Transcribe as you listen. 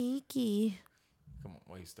Kiki. Come on,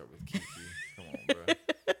 why you start with Kiki? Come on, bro.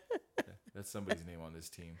 That's somebody's name on this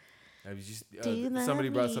team. Have you just, somebody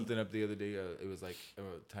brought something up the other day. It was like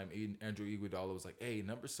time Andrew Iguodala was like, "Hey,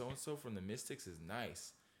 number so and so from the Mystics is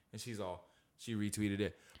nice," and she retweeted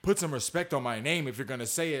it. Put some respect on my name if you're gonna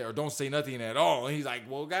say it, or don't say nothing at all. And he's like,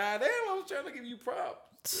 "Well, goddamn, I was trying to give you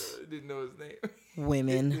props. Didn't know his name."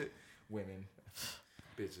 Women.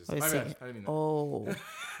 Bitches. My bad. I didn't mean that. Oh,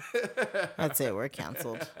 that's it. We're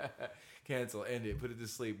canceled. Cancel, end it, put it to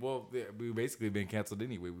sleep. Well, we've basically been canceled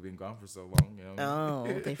anyway. We've been gone for so long. You know.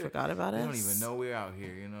 Oh, they forgot about us. They don't even know we're out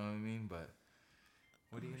here. You know what I mean? But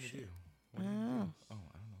what are you gonna do? What are you gonna do? Oh,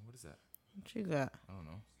 I don't know. What is that? What you got? I don't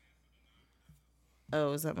know.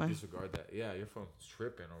 Oh, is that my? Disregard that. Yeah, your phone's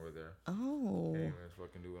tripping over there. Oh. Can't even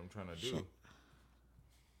fucking do what I'm trying to do. Shit.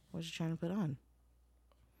 What you trying to put on?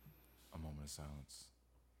 A moment of silence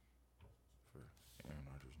for Aaron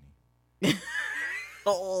Rodgers' knee.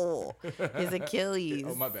 Oh, his Achilles.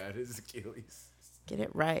 Oh, my bad. His Achilles. Get it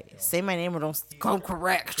right. Say my name or don't come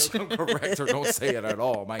correct. Don't come correct or don't say it at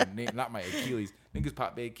all. My name, not my Achilles. Niggas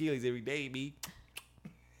pop their Achilles every day, B.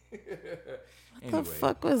 What the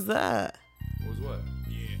fuck was that? Was what?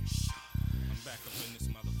 Yeah. I'm back up in this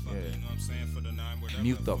motherfucker. You know what I'm saying? For the 9 whatever.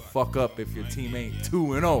 Mute the fuck up if your team ain't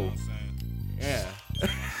 2-0. Yeah.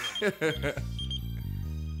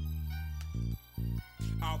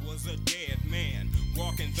 I was a dead man,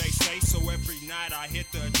 walking they say, so every night I hit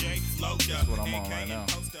the J, load up. That's what I'm on right now.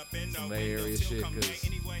 Some Bay Area shit, cause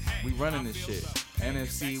we running this shit.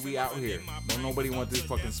 NFC, we out here. Don't nobody want this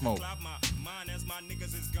fucking smoke.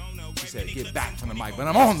 She said, get back from the mic, but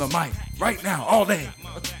I'm on the mic right now, all day.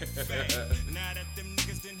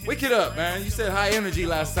 Wake it up, man. You said high energy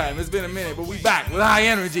last time. It's been a minute, but we back with high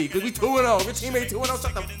energy, cause we 2-0. Your team ain't 2-0,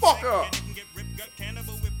 shut the fuck up.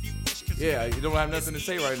 Yeah, you don't have nothing to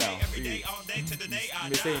say right now.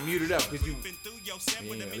 You say muted up because yeah,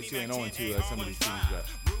 at least you ain't 0-2 like some of these teams got.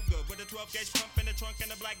 With a 12-gauge pump in the trunk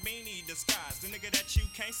and a black beanie disguise. The nigga that you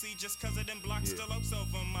can't see just cause of them blocks still oaks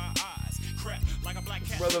over my eyes. Crap, like a black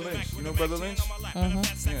cat. Brother Lynch, you know Brother Lynch? Mm-hmm.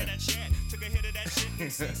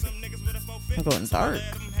 I'm going dark.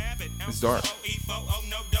 It's dark.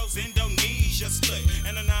 Indonesia split.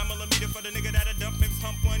 An 9mm for the nigga that'll dump and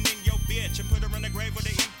pump one in your bitch and put her in the grave with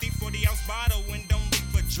an empty 40-ounce bottle and don't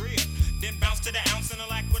leave a drip. Then bounce to the ounce and a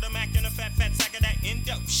lack with a Mac and a fat sack of that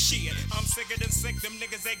endo shit. I'm sicker than sick. Them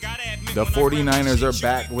niggas, they gotta admit. The 49ers are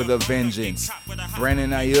back with a vengeance.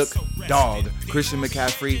 Brandon Ayuk, dog. Christian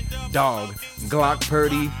McCaffrey, dog. Glock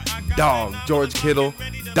Purdy, dog. George Kittle,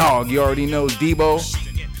 dog. You already know Debo.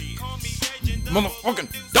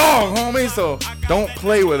 Motherfucking dog, homie. So don't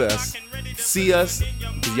play with us. See us.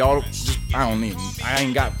 Cause y'all just, I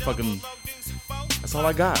ain't got fucking, that's all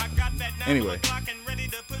I got. Anyway.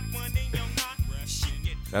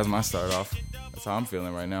 That's my start off. That's how I'm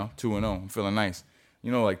feeling right now. 2-0. I'm feeling nice.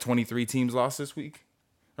 You know, like 23 teams lost this week,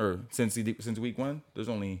 or since week 1. There's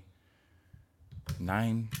only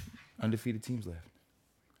 9 undefeated teams left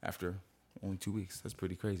after only 2 weeks. That's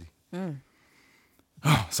pretty crazy.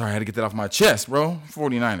 Oh, sorry, I had to get that off my chest, bro.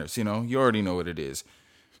 49ers, you know, you already know what it is.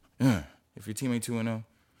 If your team ain't 2-0,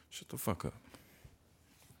 shut the fuck up.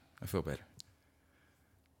 I feel better.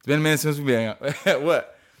 It's been a minute since we've been out.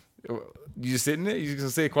 What? You just sitting there? You just gonna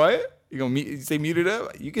stay quiet? You gonna stay muted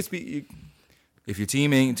up? You can speak. If your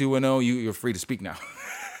team ain't 2-0, you're free to speak now.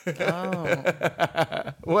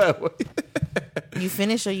 Oh. What? You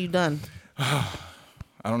finished or you done? I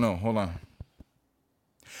don't know. Hold on.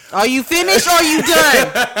 Are you finished or you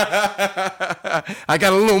done? I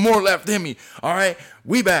got a little more left in me. All right,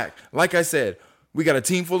 we back. Like I said, we got a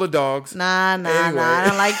team full of dogs. Nah. I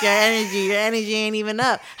don't like your energy. Your energy ain't even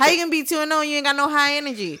up. How you gonna be 2-0 and you ain't got no high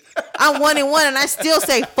energy? I'm 1-1 and I still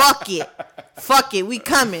say fuck it. Fuck it. We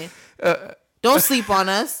coming. Don't sleep on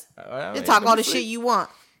us. You talk all the shit you want.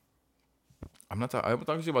 I'm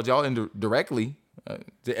talking shit about y'all directly.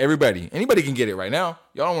 To everybody. Anybody can get it right now.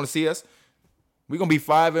 Y'all don't want to see us. We're going to be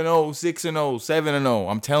 5-0, 6-0,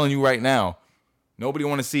 7-0. I'm telling you right now. Nobody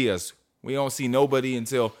want to see us. We don't see nobody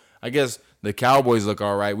until, I guess, the Cowboys look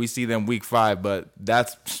all right. We see them week 5, but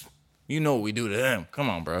that's, you know what we do to them. Come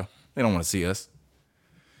on, bro. They don't want to see us.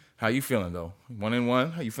 How you feeling, though?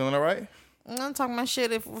 1-1? Are you feeling all right? I'm talking my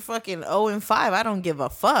shit. If we're fucking 0-5, I don't give a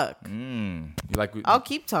fuck. I'll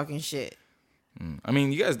keep talking shit. I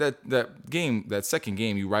mean, you guys, that second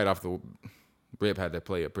game, you right off the rip had to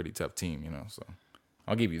play a pretty tough team, you know, so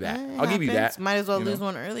I'll give you that. I'll give you that. Might as well lose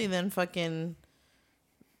one early than fucking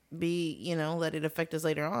let it affect us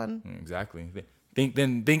later on. Exactly.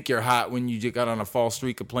 Think you're hot when you just got on a false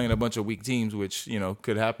streak of playing a bunch of weak teams, which,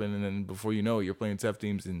 could happen. And then before you know it, you're playing tough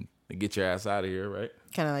teams and to get your ass out of here, right?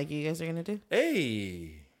 Kind of like you guys are gonna do.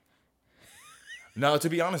 Hey. No, to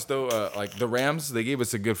be honest though, like the Rams, they gave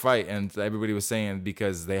us a good fight, and everybody was saying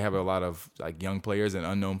because they have a lot of like young players and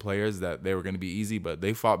unknown players that they were going to be easy, but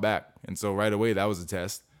they fought back, and so right away that was a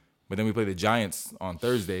test. But then we play the Giants on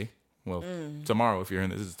Thursday. Well, tomorrow if you're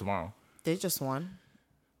hearing this is tomorrow. They just won.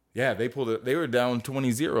 Yeah, they pulled it. They were down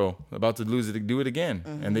 20-0, about to lose it, to do it again,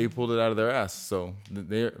 and they pulled it out of their ass. So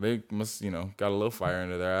they must got a little fire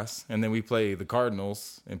under their ass. And then we play the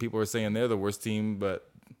Cardinals, and people are saying they're the worst team, but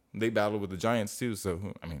they battled with the Giants too. So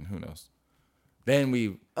who knows? Then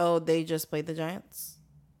we they just played the Giants.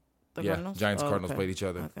 The Cardinals? Cardinals played each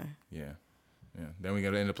other. Okay. Yeah. Then we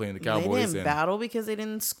got to end up playing the Cowboys. They didn't battle because they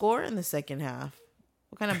didn't score in the second half.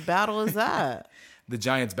 What kind of battle is that? The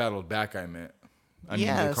Giants battled back. I mean,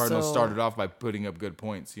 the Cardinals started off by putting up good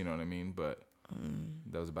points. You know what I mean? But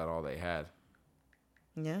that was about all they had.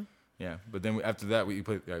 Yeah. Yeah, but then after that we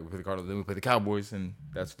play the Cardinals. Then we play the Cowboys, and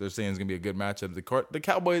that's what they're saying is gonna be a good matchup. The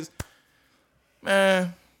Cowboys,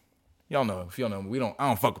 man, y'all know. If y'all know, I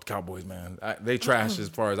don't fuck with the Cowboys, man. They trash as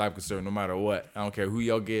far as I'm concerned. No matter what, I don't care who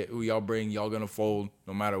y'all get, who y'all bring, y'all gonna fold.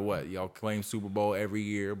 No matter what, y'all claim Super Bowl every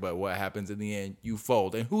year, but what happens in the end, you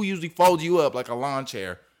fold. And who usually folds you up like a lawn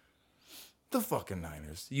chair? The fucking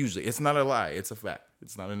Niners. Usually, it's not a lie. It's a fact.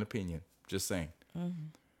 It's not an opinion. Just saying. Mm-hmm.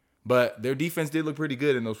 But their defense did look pretty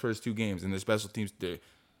good in those first two games, and their special teams did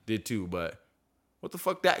too. But what the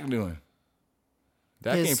fuck Dak doing?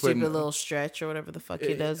 Dak his ain't stupid putting little stretch or whatever the fuck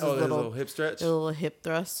he does. His little hip stretch? His little hip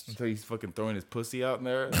thrust. Until he's fucking throwing his pussy out in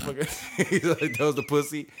there. He's like, throws the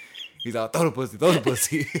pussy. He's out, throw the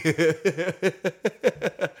pussy.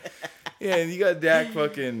 Yeah, and you got Dak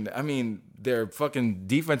fucking, their fucking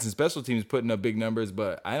defense and special teams putting up big numbers,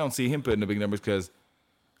 but I don't see him putting up big numbers because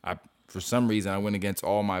for some reason, I went against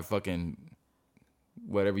all my fucking,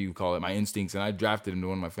 whatever you call it, my instincts, and I drafted him to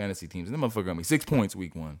one of my fantasy teams. And that motherfucker got me 6 points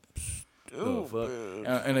week one.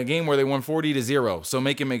 In a game where they won 40-0. So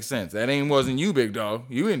make it make sense. That wasn't you, big dog.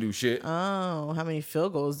 You didn't do shit. Oh, how many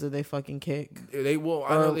field goals did they fucking kick? I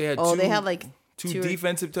know they had two. They had like two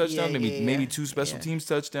defensive touchdowns, maybe two special teams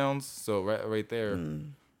touchdowns. So right there.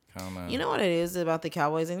 You know what it is about the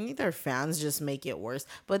Cowboys? I think their fans just make it worse.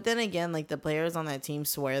 But then again, like the players on that team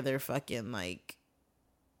swear they're fucking like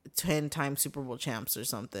 10-time Super Bowl champs or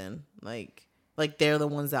something. Like they're the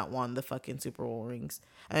ones that won the fucking Super Bowl rings.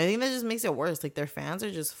 I think that just makes it worse. Like their fans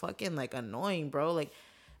are just fucking like annoying, bro. Like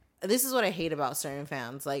this is what I hate about certain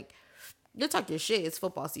fans. Like you'll talk your shit. It's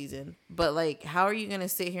football season. But like, how are you gonna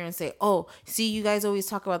sit here and say, "Oh, see, you guys always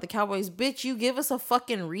talk about the Cowboys, bitch"? You give us a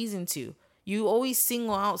fucking reason to. You always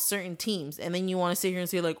single out certain teams, and then you want to sit here and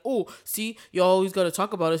say like, "Oh, see, y'all always got to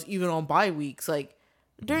talk about us even on bye weeks." Like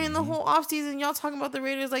during the whole offseason, y'all talking about the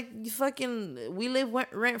Raiders like you fucking we live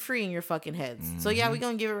rent free in your fucking heads. So yeah, we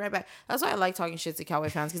gonna give it right back. That's why I like talking shit to Cowboy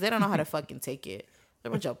fans because they don't know how to fucking take it. They're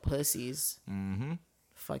a bunch of pussies.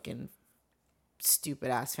 Fucking stupid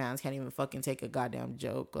ass fans can't even fucking take a goddamn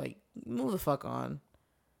joke. Like move the fuck on.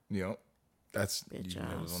 Yep, that's bitch you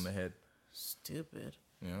nailed it on the head. Stupid.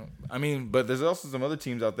 Yeah, but there's also some other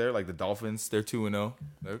teams out there like the Dolphins. They're 2-0.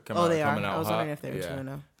 They're coming they out are. I was hot. wondering if they were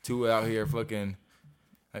 2-0. Two out here fucking.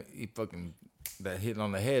 He fucking that hit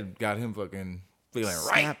on the head got him fucking feeling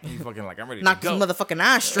right. He fucking like I'm ready knocked to go. his motherfucking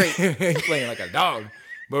eyes straight. He's playing like a dog,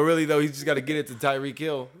 but really though he's just got to get it to Tyreek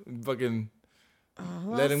Hill. Fucking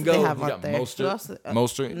let him go. He got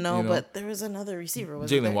Mostert. No, but there was another receiver.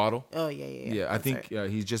 Jalen Waddle. Oh yeah. Yeah, I think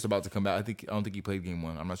he's just about to come back. I don't think he played game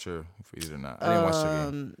one. I'm not sure if he did or not. I didn't watch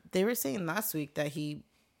the game. They were saying last week that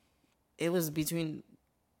it was between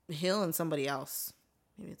Hill and somebody else.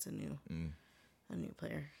 Maybe it's a new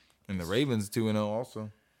player. And the Ravens 2-0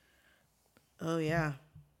 also. Oh yeah.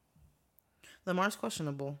 Lamar's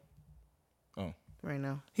questionable. Oh. Right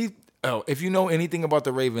now. If you know anything about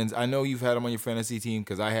the Ravens, I know you've had him on your fantasy team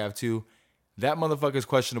because I have too. That motherfucker's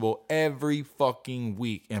questionable every fucking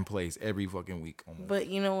week and plays every fucking week. Almost. But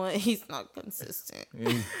you know what? He's not consistent.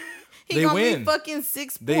 They got win. Me fucking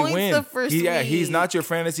 6 they points win. the first week. Yeah, he's not your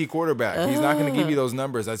fantasy quarterback. He's not going to give you those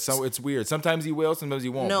numbers. It's weird. Sometimes he will, sometimes he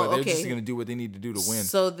won't. But they're just going to do what they need to do to win.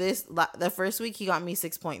 So the first week he got me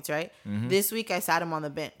 6 points, right? Mm-hmm. This week I sat him on the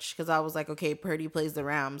bench because I was like, okay, Purdy plays the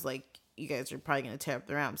Rams. Like you guys are probably going to tear up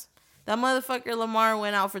the Rams. That motherfucker Lamar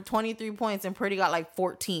went out for 23 points and Purdy got like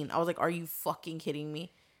 14. I was like, are you fucking kidding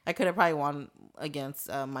me? I could have probably won against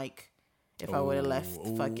Mike. If I would have left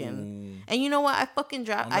fucking... And you know what? I fucking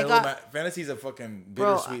dropped... Fantasy's a fucking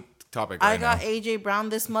bittersweet topic right now. I got AJ Brown.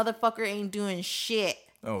 This motherfucker ain't doing shit.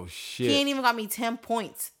 Oh, shit. He ain't even got me 10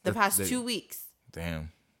 points the past 2 weeks.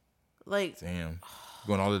 Damn. Damn.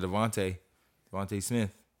 Going all to Devontae Smith.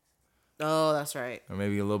 Oh, that's right. Or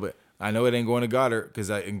maybe a little bit. I know it ain't going to Goddard because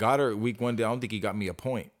in Goddard week 1, I don't think he got me a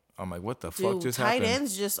point. I'm like, what the fuck just tight happened?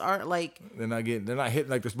 ends just aren't like. They're not hitting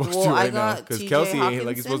like they're supposed Well, to I right now got because TJ Kelsey ain't hit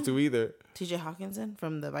like he's Hawkinson. supposed to either. TJ Hawkinson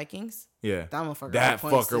from the Vikings. Yeah, That motherfucker. That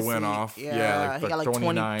got points fucker this went week. off. Yeah, he got like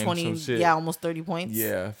 29, 20 some shit. yeah, almost 30 points.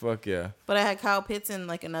 Yeah, fuck yeah. But I had Kyle Pitts in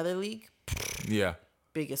like another league. Yeah.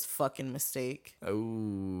 Biggest fucking mistake.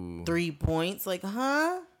 Ooh. 3 points. Like,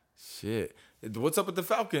 huh? Shit. What's up with the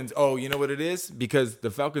Falcons? Oh, you know what it is? Because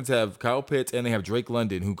the Falcons have Kyle Pitts and they have Drake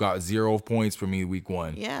London, who got 0 points for me week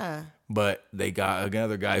 1. Yeah. But they got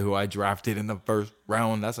another guy who I drafted in the first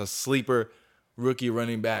round. That's a sleeper rookie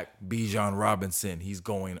running back, Bijan Robinson. He's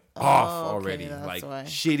going off already. that's Like, why.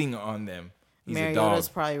 shitting on them. He's a Mariota's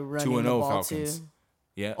dog. probably running 2-0 the ball Falcons. too.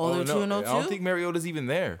 Yeah. Oh, they're 2-0 I don't too? think Mariota's even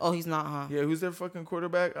there. Oh, he's not, huh? Yeah, who's their fucking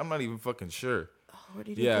quarterback? I'm not even fucking sure. Where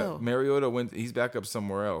did he Yeah, go? Mariota went. He's back up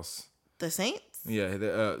somewhere else. The Saints?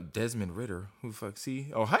 Yeah, Desmond Ritter. Who the fuck?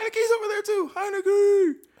 See? Oh, Heineke's over there too.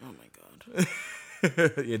 Heineke. Oh my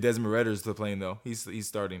god. Yeah, Desmond Ritter's the playing though. He's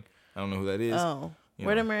starting. I don't know who that is. Oh, You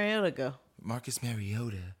where know. did Mariota go? Marcus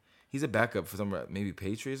Mariota. He's a backup for some maybe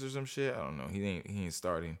Patriots or some shit. I don't know. He ain't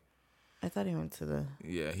starting. I thought he went to the.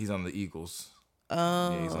 Yeah, he's on the Eagles.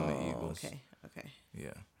 Oh, Yeah, he's on the Eagles. Okay.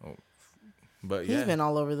 Yeah. Oh. But He's yeah. been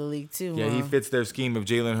all over the league too. Yeah, he huh? fits their scheme of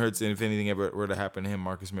Jalen Hurts, and if anything ever were to happen to him,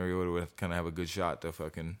 Marcus Mariota would kind of have a good shot to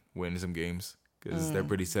fucking win some games because they're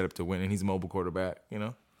pretty set up to win, and he's a mobile quarterback, you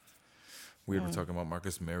know? Weird we're talking about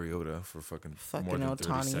Marcus Mariota for fucking more than 30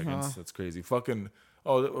 Ohtani, seconds. huh? That's crazy. Fucking,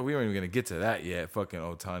 we weren't even going to get to that yet, fucking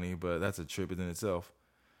Ohtani, but that's a trip within itself.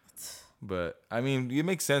 But, I mean, it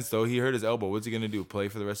makes sense, though. He hurt his elbow. What's he going to do? Play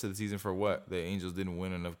for the rest of the season for what? The Angels didn't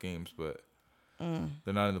win enough games, but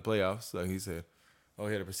they're not in the playoffs, like he said. Oh,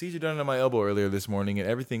 he had a procedure done on my elbow earlier this morning, and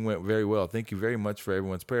everything went very well. Thank you very much for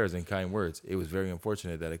everyone's prayers and kind words. It was very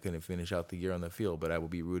unfortunate that I couldn't finish out the year on the field, but I will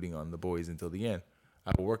be rooting on the boys until the end.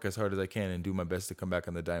 I will work as hard as I can and do my best to come back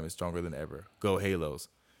on the diamond stronger than ever. Go Halos.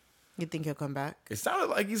 You think he'll come back? It sounded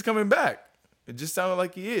like he's coming back. It just sounded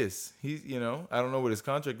like he is. He's, I don't know what his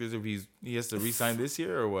contract is, if he has to re-sign this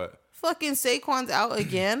year or what. Fucking Saquon's out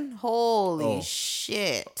again. Holy Oh.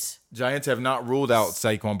 shit! Giants have not ruled out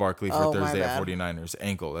Saquon Barkley for Oh, my Thursday at bad. 49ers.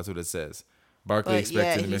 Ankle, that's what it says. Barkley But,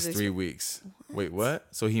 expected yeah, to miss he's 3 weeks. Wait, what?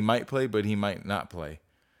 So he might play, but he might not play.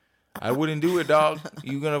 I wouldn't do it, dog.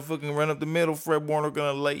 You gonna fucking run up the middle. Fred Warner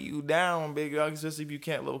gonna lay you down, big dog. Especially if you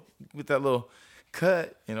can't with that little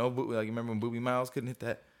cut. Like you remember when Booby Miles couldn't hit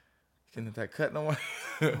that cut no more.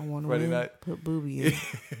 I want Friday to night. put Booby in.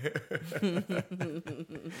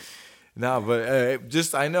 No, but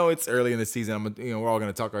just I know it's early in the season. We're all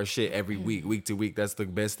gonna talk our shit every week to week. That's the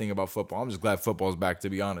best thing about football. I'm just glad football's back. To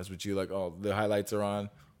be honest with you, like, oh, the highlights are on.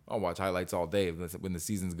 I'll watch highlights all day when the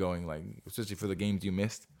season's going. Like, especially for the games you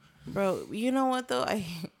missed. Bro, you know what though?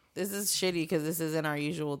 This is shitty because this isn't our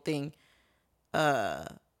usual thing.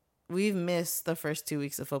 We've missed the first 2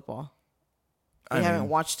 weeks of football. We haven't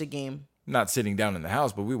watched a game. Not sitting down in the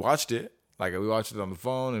house, but we watched it. Like, we watched it on the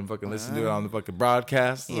phone and fucking listened to it on the fucking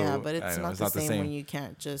broadcast. So, Yeah, but it's I know, not the same when you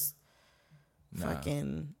can't just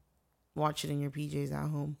fucking watch it in your PJs at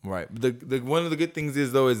home. Right. The one of the good things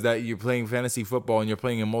is that you're playing fantasy football and you're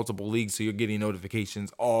playing in multiple leagues, so you're getting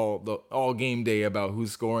notifications all game day about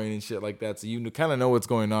who's scoring and shit like that. So you kind of know what's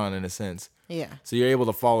going on in a sense. Yeah. So you're able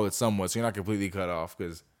to follow it somewhat. So you're not completely cut off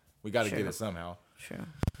because we got to Sure. get it somehow. True.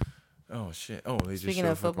 Oh shit. Oh, they just Speaking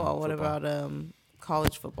showed of football, what football. about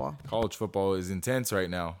college football? College football is intense right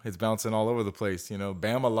now. It's bouncing all over the place.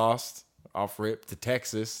 Bama lost off rip to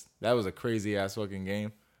Texas. That was a crazy ass fucking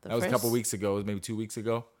game. That was a couple weeks ago. It was maybe 2 weeks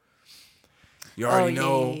ago. You already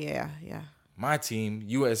know Yeah. my team,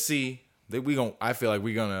 USC. I feel like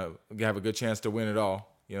we're gonna have a good chance to win it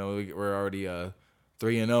all. We're already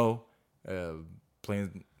 3-0.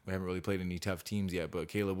 Playing. We haven't really played any tough teams yet, but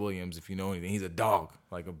Caleb Williams, if you know anything, he's a dog,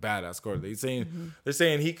 like a badass scorer. They're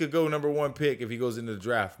saying he could go number 1 pick if he goes into the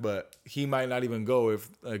draft, but he might not even go if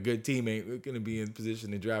a good team ain't going to be in position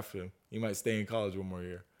to draft him. He might stay in college 1 more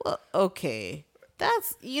year. Well, okay.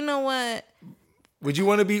 That's, you know what? Would you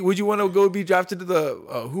want to go be drafted to the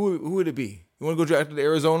who would it be? You want to go drafted to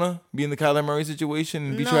Arizona, be in the Kyler Murray situation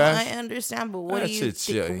and be trash? I understand, but what That do you shit's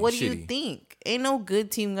shitty. what do you think? Ain't no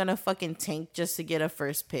good team gonna fucking tank just to get a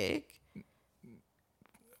first pick.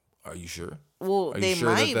 Are you sure? Well, Are you they sure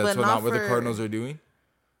might, that's but not what the for- Cardinals are doing?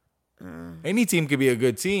 Any team could be a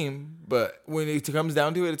good team, but when it comes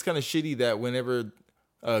down to it, it's kind of shitty that whenever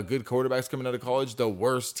a good quarterback's coming out of college, the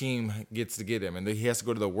worst team gets to get him, and he has to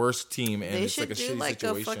go to the worst team, and They it's should like a do shitty like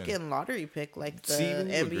situation. a fucking lottery pick like the See, who would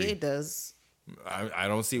NBA agree? does. I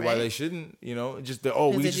don't see why Right? they shouldn't. We they just do throw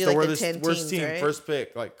like the this 10 worst teams, team right? first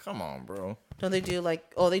pick. Like, come on, bro. Don't they do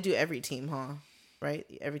like? Oh, they do every team, huh? Right?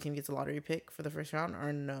 Every team gets a lottery pick for the first round,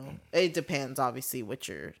 or no? It depends, obviously, what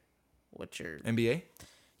your NBA.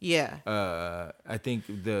 Yeah. I think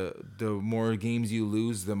the more games you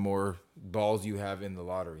lose, the more balls you have in the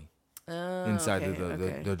lottery inside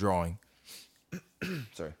the drawing.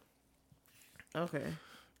 Sorry. Okay.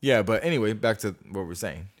 Yeah, but anyway, back to what we're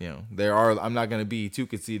saying. I'm not gonna be too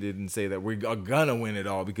conceited and say that we're gonna win it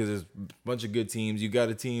all because there's a bunch of good teams. You got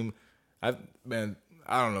a team. I don't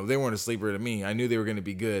know. They weren't a sleeper to me. I knew they were gonna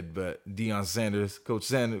be good, but Deion Sanders,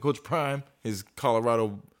 Coach Prime, his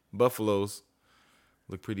Colorado Buffaloes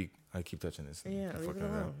look pretty. I keep touching this. Yeah, leave it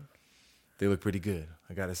alone. They look pretty good.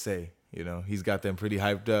 I gotta say. He's got them pretty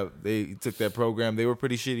hyped up. He took that program. They were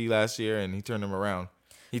pretty shitty last year, and he turned them around.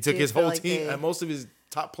 He took his whole team and most of his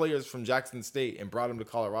top players from Jackson State and brought them to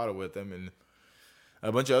Colorado with him. And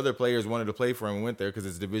a bunch of other players wanted to play for him and went there because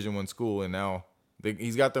it's a Division I school. And now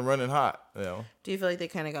he's got them running hot. Do you feel like they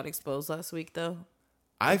kind of got exposed last week, though?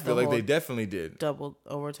 I feel like they definitely did. Double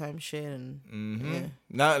overtime shit. And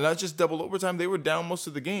Not just double overtime. They were down most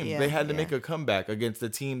of the game. Yeah, they had to make a comeback against a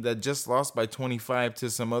team that just lost by 25 to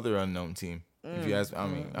some other unknown team. If you ask, I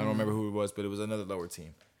don't remember who it was, but it was another lower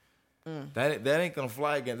team. That ain't gonna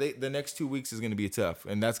fly again. The next 2 weeks is gonna be tough,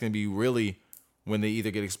 and that's gonna be really when they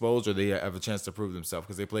either get exposed or they have a chance to prove themselves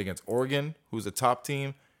because they play against Oregon, who's a top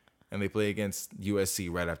team, and they play against USC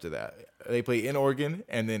right after that. They play in Oregon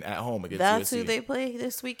and then at home against USC. That's who they play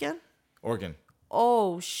this weekend? Oregon.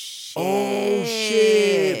 Oh shit! Oh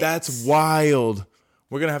shit! That's wild.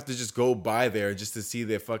 We're gonna have to just go by there just to see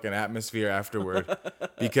the fucking atmosphere afterward,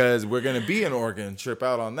 because we're gonna be in Oregon. Trip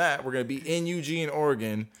out on that. We're gonna be in Eugene,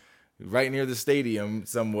 Oregon, right near the stadium,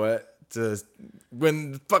 somewhat, to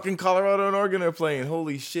when fucking Colorado and Oregon are playing.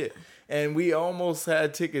 Holy shit! And we almost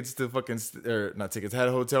had tickets to not tickets. Had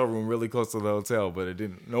a hotel room really close to the hotel, but it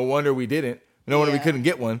didn't. No wonder we didn't. No wonder we couldn't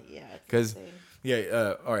get one. Yeah, because.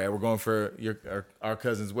 Yeah, all right, we're going for our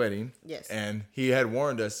cousin's wedding. Yes. And he had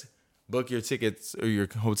warned us, book your tickets or your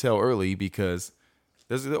hotel early because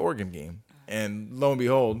there's the Oregon game. And lo and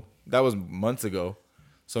behold, that was months ago.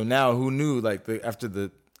 So now who knew, after the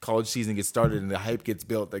college season gets started and the hype gets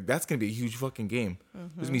built, that's going to be a huge fucking game. There's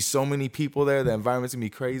going to be so many people there. The environment's going to be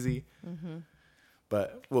crazy.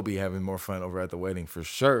 But we'll be having more fun over at the wedding for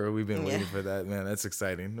sure. We've been waiting for that, man. That's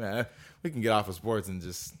exciting. Man, we can get off of sports and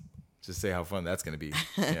just say how fun that's going to be.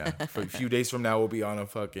 Yeah. For a few days from now, we'll be on a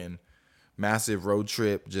fucking massive road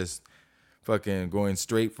trip, just fucking going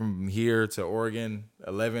straight from here to Oregon,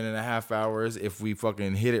 11 and a half hours. If we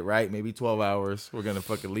fucking hit it right, maybe 12 hours. We're going to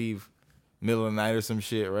fucking leave middle of the night or some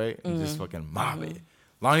shit, right? And just fucking mob it.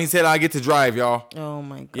 Lonnie said I get to drive, y'all. Oh,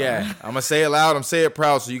 my God. Yeah. I'm going to say it loud. I'm going to say it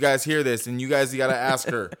proud so you guys hear this, and you guys got to ask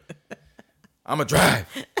her. I'm going to drive.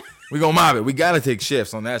 We gonna mob it. We gotta take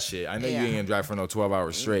shifts on that shit. I know you ain't gonna drive for no 12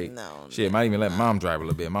 hours straight. No. Shit, might even let mom drive a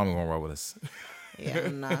little bit. Mom gonna roll with us. Yeah,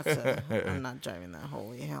 I'm not driving that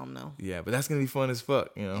whole way. Hell no. Yeah, but that's gonna be fun as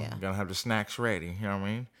fuck. Gonna have the snacks ready. You know what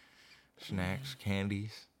I mean? Snacks,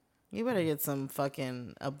 candies. You better get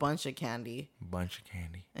a bunch of candy.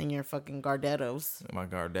 And your fucking Gardettos. My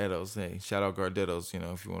Gardettos. Hey, shout out Gardettos.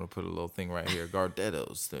 If you want to put a little thing right here,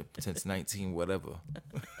 Gardettos since 19 whatever.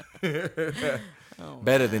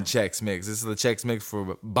 Better than Chex Mix. This is the Chex Mix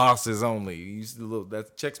for bosses only.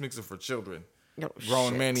 That Chex Mix is for children.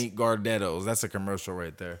 Grown men eat Gardettos. That's a commercial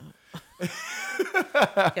right there.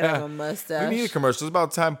 Can have a mustache. We need a commercial. It's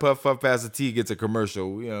about time Puff Pass the T gets a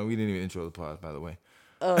commercial. We didn't even intro the pod, by the way.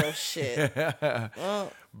 Oh shit!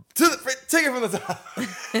 Well, take it from the top.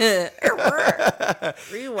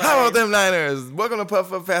 Rewind. How about them Niners? Welcome to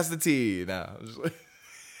Puff Pass the T. Now, you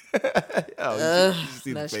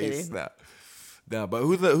see the face now. No, but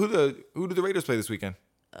who do the Raiders play this weekend?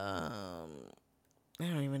 I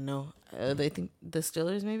don't even know. They think the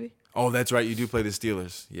Steelers maybe. Oh, that's right. You do play the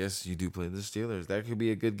Steelers. Yes, you do play the Steelers. That could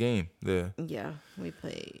be a good game. Yeah, we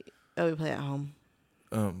play at home.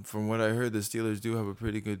 From what I heard, the Steelers do have a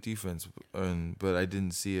pretty good defense, but I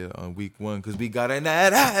didn't see it on week 1 because we got in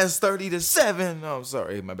that ass 30-7. Oh, I'm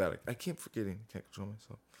sorry, my bad. I keep forgetting. Can't control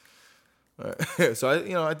myself. All right. So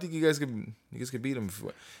I think you guys could beat them.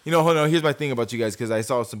 Hold on. Here's my thing about you guys because I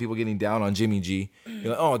saw some people getting down on Jimmy G. You're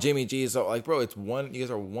like, oh, Jimmy G is so bro. It's one. You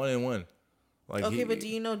guys are 1-1. Okay, but do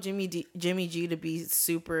you know Jimmy G to be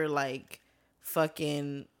super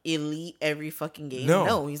fucking elite every fucking game?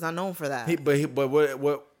 No, he's not known for that. But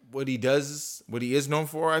what he is known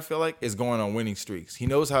for, I feel like, is going on winning streaks. He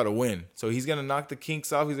knows how to win. So he's gonna knock the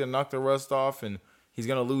kinks off. He's gonna knock the rust off, and he's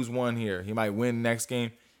gonna lose one here. He might win next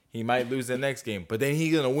game. He might lose the next game, but then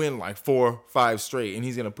he's gonna win 4-5 straight, and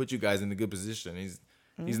he's gonna put you guys in a good position.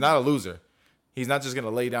 He's not a loser. He's not just gonna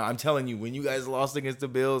lay down. I'm telling you, when you guys lost against the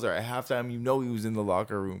Bills or at halftime, you know he was in the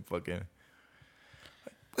locker room fucking.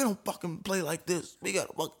 We don't fucking play like this. We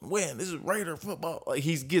gotta fucking win. This is Raider football. Like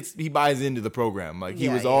he buys into the program. Like he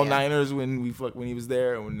was all Niners when he was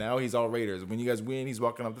there, and now he's all Raiders. When you guys win, he's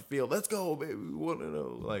walking up the field. Let's go, baby. We want to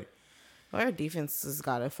know. Like our defense has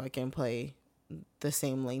gotta fucking play the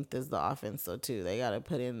same length as the offense, though. Too. They gotta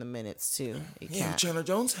put in the minutes too. Chandler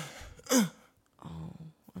Jones. Oh.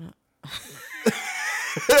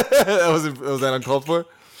 Was that uncalled for?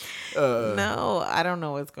 No, I don't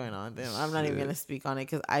know what's going on. Then I'm not even gonna speak on it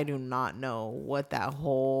because I do not know what that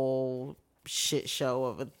whole shit show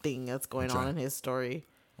of a thing that's going on in his story.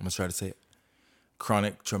 I'm gonna try to say it.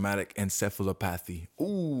 Chronic traumatic encephalopathy.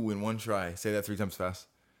 Ooh, in one try. Say that 3 times fast.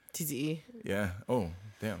 TTE. Yeah. Oh,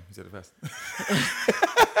 damn. He said it fast.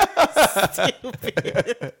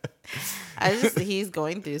 Stupid. He's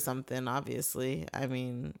going through something, obviously. I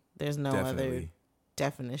mean, there's no other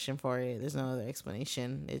definition for it. There's no other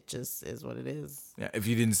explanation. It just is what it is. Yeah, if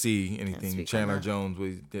you didn't see anything, Chandler Jones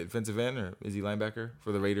was defensive end, or is he linebacker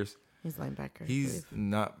for the Raiders? He's linebacker. He's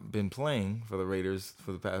not been playing for the Raiders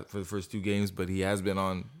for the first 2 games, but he has been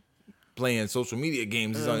on playing social media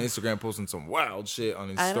games. He's on Instagram posting some wild shit on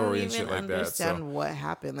his story and shit like that. I don't understand what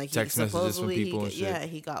happened. Like text messages from people and shit. Yeah,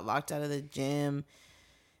 he got locked out of the gym,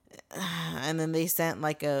 and then they sent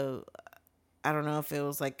like I don't know if it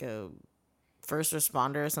was like a first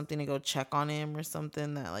responder or something to go check on him or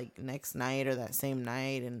something that like next night or that same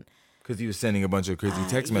night, and because he was sending a bunch of crazy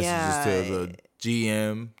text messages to the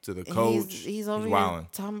GM, to the coach. He's over here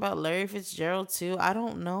talking about Larry Fitzgerald too. I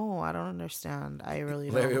don't know. I don't understand. I really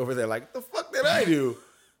don't. Larry over there like, what the fuck did I do?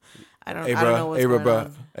 I don't know what's going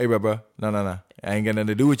on. Hey, bro. No. I ain't got nothing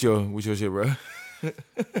to do with your shit, bro.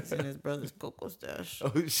 He's in his brother's cocoa stash.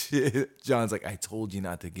 Oh, shit. John's like, I told you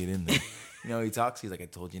not to get in there. You know, he talks. He's like, I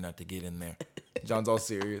told you not to get in there. John's all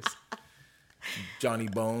serious. Johnny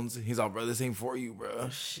Bones. He's all, bro, this ain't for you, bro. Oh,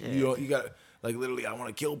 shit. You got like, literally, I want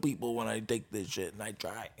to kill people when I take this shit, and I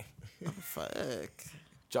try. Oh, fuck.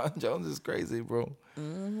 John Jones is crazy, bro.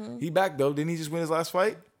 Mm-hmm. He back, though. Didn't he just win his last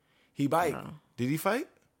fight? He bite. Did he fight?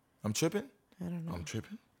 I'm tripping? I don't know. I'm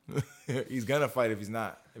tripping? He's going to fight if he's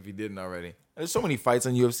not, if he didn't already. There's so many fights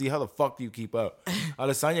on UFC. How the fuck do you keep up?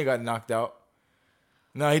 Adesanya got knocked out.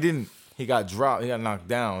 No, he didn't. He got dropped. He got knocked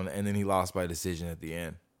down, and then he lost by decision at the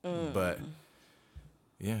end. But...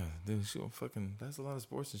 yeah, dude, fucking, that's a lot of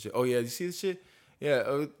sports and shit. Oh, yeah, you see this shit?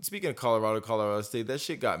 Yeah, speaking of Colorado State, that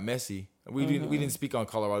shit got messy. We didn't speak on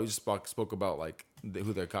Colorado. We just spoke about, like,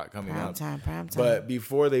 who they're coming out. Prime time. But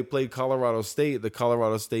before they played Colorado State, the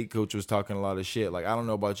Colorado State coach was talking a lot of shit. Like, I don't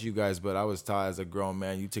know about you guys, but I was taught as a grown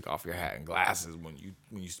man, you take off your hat and glasses when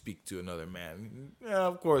you speak to another man. Yeah,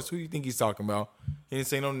 of course. Who do you think he's talking about? He didn't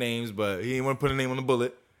say no names, but he didn't want to put a name on the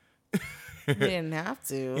bullet. He didn't have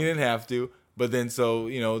to. He didn't have to. But then, so,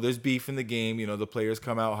 you know, there's beef in the game. You know, the players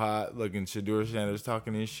come out hot. Looking, Shedeur Sanders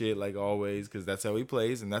talking his shit like always because that's how he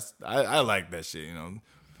plays. And I like that shit, you know.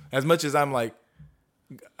 As much as as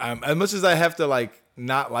much as I have to, like,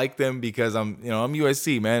 not like them because I'm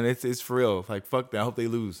USC, man. It's for real. Like, fuck that. I hope they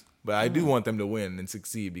lose. But I do want them to win and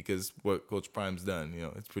succeed because what Coach Prime's done, you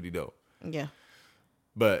know, it's pretty dope. Yeah.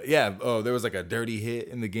 But, yeah, there was, like, a dirty hit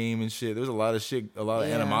in the game and shit. There was a lot of shit, a lot of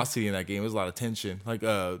animosity in that game. There was a lot of tension. Like,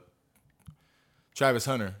 Travis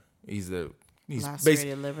Hunter, he's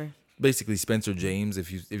basically Spencer James.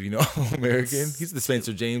 If you know American, he's the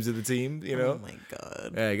Spencer James of the team. You know. Oh my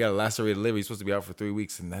god. Yeah, he got a lacerated liver. He's supposed to be out for 3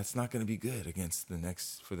 weeks, and that's not going to be good against the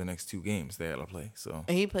next 2 games they gotta play. So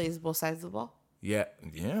and he plays both sides of the ball. Yeah,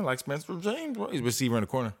 like Spencer James. Bro. He's a receiver in the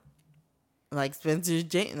corner. Like Spencer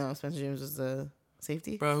James. No, Spencer James was the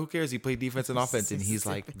safety. Bro, who cares? He played defense and offense, and he's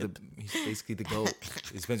like he's basically the GOAT.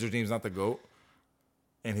 Is Spencer James not the GOAT?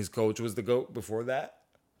 And his coach was the GOAT before that,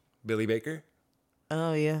 Billy Baker.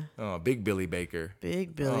 Oh, yeah. Oh, big Billy Baker.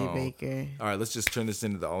 Big Billy Baker. All right, let's just turn this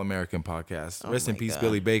into the All-American podcast. Rest in peace,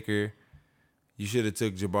 Billy Baker. You should have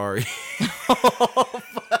took Jabari. Oh,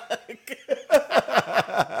 fuck.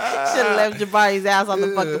 Should have left Jabari's ass on the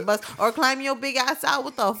fucking bus. Or climb your big ass out.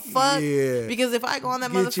 What the fuck? Yeah. Because if I go on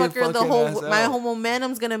that motherfucker, my whole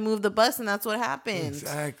momentum's going to move the bus, and that's what happens.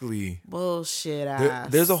 Exactly. Bullshit ass.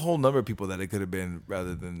 There's a whole number of people that it could have been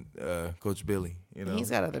rather than Coach Billy. You know? He's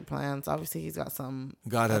got other plans. Obviously, he's got some.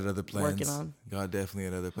 God had other plans. Working on. God definitely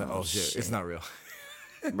had other plans. Oh, shit. It's not real.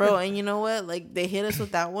 Bro, and you know what? Like, they hit us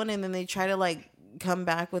with that one, and then they try to, like, come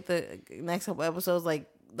back with the next couple episodes, like,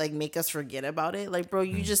 like make us forget about it. Like, bro,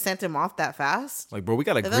 you just sent him off that fast. Like, bro, we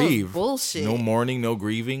gotta That was grieve. bullshit. No mourning, no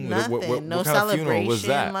grieving. Nothing. What No kind of celebration. funeral was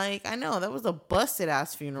that? Like, I know that was a busted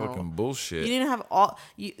ass funeral. Fucking bullshit. You didn't have all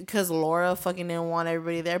because Laura fucking didn't want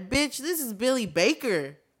everybody there. Bitch, this is Billy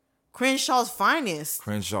Baker, Crenshaw's finest.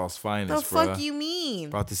 Crenshaw's The finest, fuck bruh. you mean?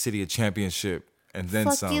 Brought the city a championship and then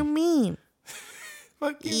Fuck some. you mean?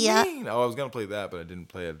 Fuck you Yeah. mean? Oh, I was gonna play that, but I didn't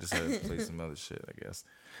play it. I just had to play some other shit, I guess.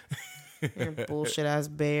 Your bullshit ass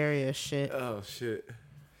Bay Area shit. Oh shit.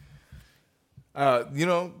 You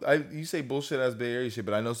know, you say bullshit ass Bay Area shit,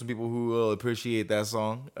 but I know some people who will appreciate that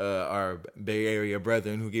song. Our Bay Area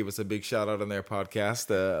brethren who gave us a big shout out on their podcast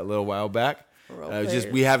a little while back. Just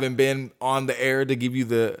we haven't been on the air to give you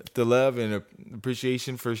the love and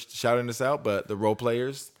appreciation for shouting us out, but the role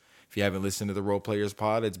players. If you haven't listened to the Role Players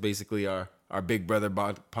Pod, it's basically our Big Brother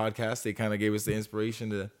podcast. They kind of gave us the inspiration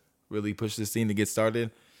to really push this scene to get started.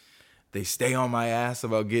 They stay on my ass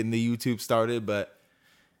about getting the YouTube started, but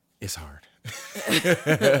it's hard.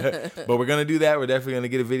 But we're going to do that. We're definitely going to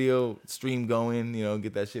get a video stream going, you know,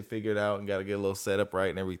 get that shit figured out and got to get a little setup right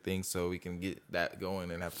and everything so we can get that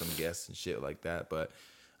going and have some guests and shit like that. But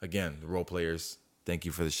again, the Role Players, thank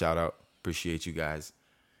you for the shout out. Appreciate you guys.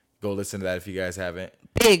 Go listen to that if you guys haven't.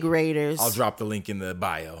 Big Raiders. I'll drop the link in the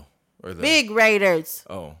bio. Or the Big Raiders.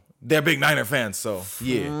 Oh, they're big Niner fans, so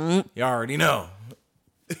yeah, you already know.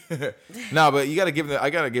 No, but you gotta give them. I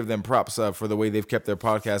gotta give them props for the way they've kept their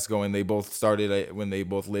podcast going. They both started when they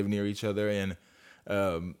both live near each other, and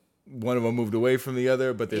one of them moved away from the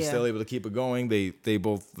other, but they're still able to keep it going.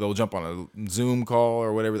 They'll jump on a Zoom call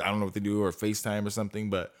or whatever. I don't know what they do, or FaceTime or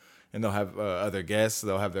something, and they'll have other guests.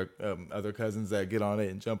 They'll have their other cousins that get on it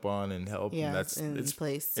and jump on and help. Yeah, and that's in it's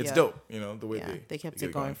place. It's Yeah. dope. You know the way They kept get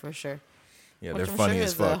it going for sure. Yeah, Which they're I'm funny sure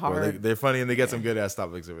as is a fuck. Bro. hard- They're funny and they get some good ass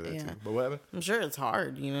topics over there Yeah. too. But what happened? I'm sure it's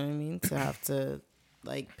hard, you know what I mean, to have to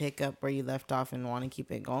like pick up where you left off and want to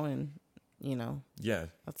keep it going. You know, Yeah,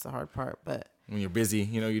 that's the hard part. But when you're busy,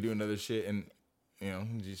 you know, you're doing other shit and you know,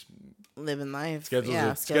 just living life,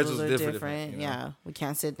 schedules schedules are are different, different. you know? Yeah, we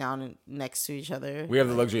can't sit down next to each other. we have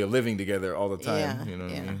the luxury of living together all the time. Yeah, You know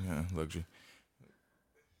what I yeah. mean? Yeah, luxury.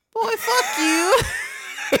 Boy, fuck you.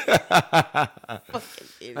 Fucking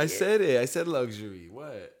idiot. I said it. I said luxury.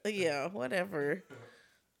 What? Yeah, whatever.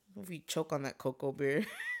 If you choke on that cocoa beer.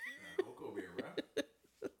 Cocoa beer, bro.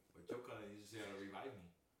 Choke on it. You just gotta revive me.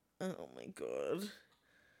 Oh my god.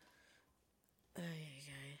 Ay,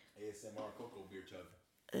 ASMR cocoa beer chug.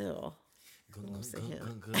 ay, ay. Ew. Gonna say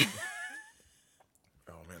him.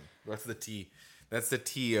 Oh man, that's the tea. That's the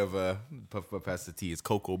tea of Puff Puff Pass the tea. It's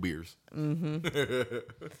cocoa beers. They're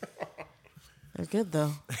good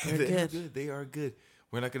though. They're They are good. good. They are good.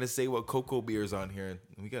 We're not gonna say what cocoa beers on here.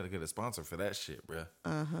 We gotta get a sponsor for that shit, bro.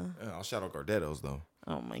 I'll shout out Gardettos though.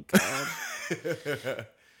 Oh my god.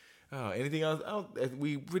 Oh, anything else?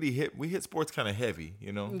 We hit sports kind of heavy,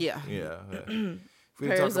 you know. Yeah. Yeah. If we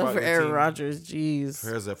didn't Prayers talk up about for the Aaron team- Rodgers. Jeez.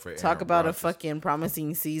 Prayers up for Talk Aaron about Rodgers. a fucking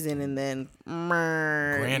promising season and then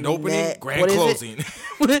Grand opening, grand what is closing.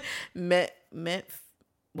 it? Met.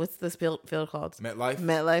 What's this field called? MetLife.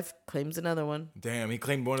 MetLife claims another one. Damn, he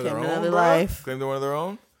claimed one of their Claimed own. another Bro. life. Claimed one of their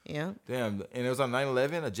own. Yeah. Damn, and it was on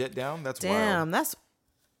 9/11, a jet down. That's Damn, wild. that's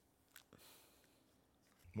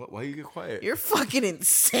What? Why you get quiet? you're fucking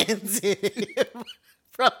insensitive,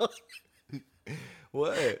 bro.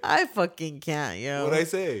 What? I fucking can't, yo. What'd I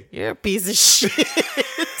say? You're a piece of shit.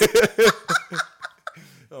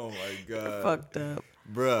 Oh my god, Fucked up.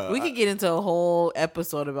 bruh. We could get into a whole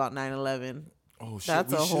episode about 9/11. Oh shit,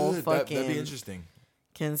 that's we a whole should. That'd be fucking- interesting.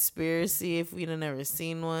 Conspiracy if we'd have never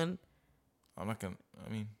seen one. I'm not gonna. I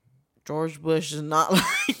mean, George Bush is not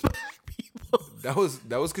like black people.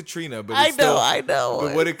 that was Katrina, but I it's still, know.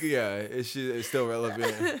 But what it? Yeah, it's still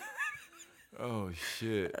relevant. Oh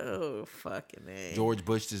shit. Oh, fucking A. George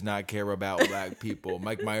Bush does not care about black people.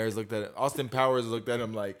 Mike Myers looked at it. Austin Powers looked at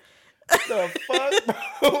him like, the fuck,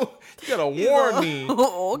 bro? You gotta warn me.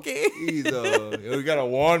 Oh, okay. He's you gotta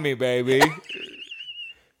warn me, baby.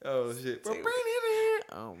 Oh shit.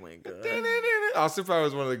 Oh my god. Austin Powers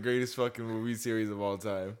is one of the greatest fucking movie series of all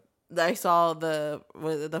time. I saw the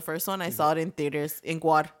first one. I saw it in theaters in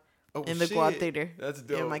Guad. Oh, In the shit. Guad theater. That's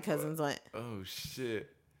dope. And my cousins went. Oh shit.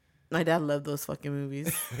 My dad loved those fucking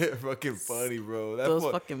movies. Fucking funny, bro. Those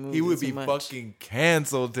fucking He would movies be too much. fucking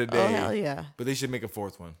canceled today. Oh hell yeah. But they should make a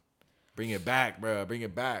fourth one. Bring it back, bro. Bring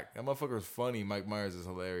it back. That motherfucker's funny. Mike Myers is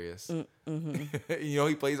hilarious. You know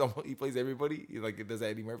he plays everybody. He like does that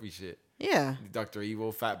Eddie Murphy shit. Yeah. Dr.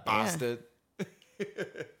 Evil, fat Yeah. bastard.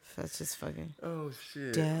 That's just fucking. Oh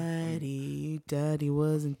shit. Daddy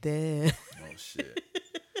wasn't there. Oh shit.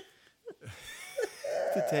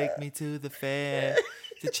 To take me to the fair.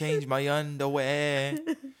 to change my underwear.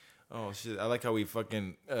 Oh shit! I like how we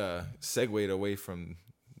fucking segued away from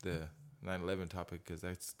the 9/11 topic because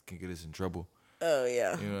that can get us in trouble. Oh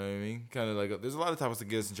yeah. You know what I mean? Kind of like there's a lot of topics that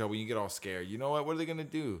get us in trouble. You get all scared. You know what? What are they gonna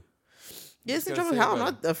do? Yes, in trouble. How? I'm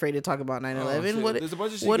not afraid to talk about 9/11.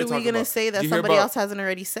 What are we gonna say that somebody else hasn't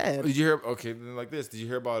already said? Did you hear? Okay, then like this. Did you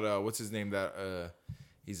hear about what's his name? That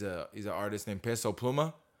he's an artist named Peso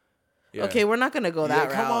Pluma. Yeah. Okay, we're not gonna go that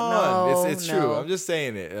route. Come on, no, it's true. I'm just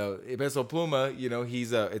saying it. Peso Pluma, you know,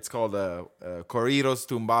 he's it's called corridos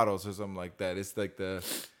tumbados or something like that. It's like the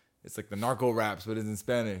narco raps, but it's in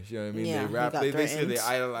Spanish. You know what I mean? Yeah, they rap. They basically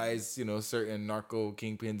idolize, you know, certain narco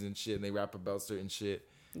kingpins and shit, and they rap about certain shit.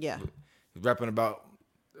 Yeah, he's rapping about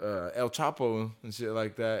El Chapo and shit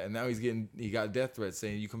like that, and now he got death threats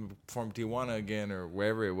saying you come perform Tijuana again or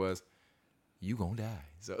wherever it was, you gonna die.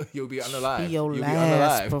 So you'll be unalive. Your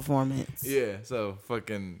last performance. Yeah. So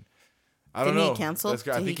fucking. I don't know. Did he cancel? I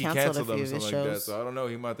think he canceled them or something like that. So I don't know.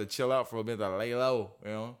 He might have to chill out for a bit to lay low.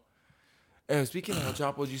 You know. And speaking of El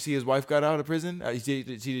Chapo, did you see his wife got out of prison? She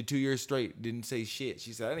did 2 years straight. Didn't say shit.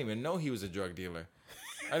 She said, I didn't even know he was a drug dealer.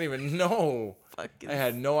 I didn't even know. I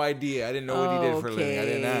had no idea. I didn't know what he did for a living. I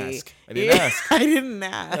didn't ask. I didn't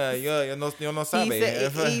ask. Yo no sabe.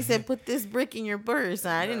 He said, put this brick in your purse.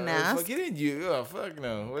 I didn't ask. Fuck, didn't you? Oh, fuck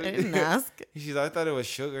no. I didn't ask. She's like, I thought it was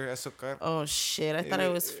sugar. Azúcar. Oh, shit. I thought it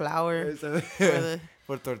was flour.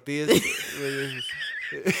 For tortillas.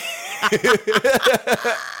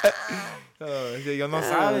 Yo no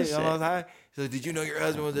sabe. So did you know your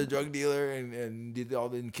husband was a drug dealer and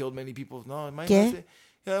killed many people? No, my husband.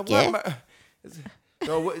 She's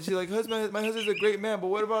like, my husband's a great man, but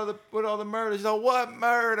what about all the murder? She's like, what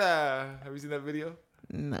murder? Have you seen that video?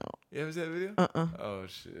 No. You haven't seen that video? Oh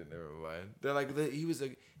shit, never mind. They're like, he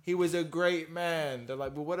was a great man. They're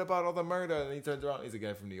like, but what about all the murder? And he turns around, he's a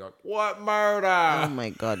guy from New York. What murder? Oh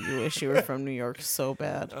my god, you wish you were from New York so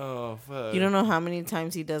bad. Oh fuck. You don't know how many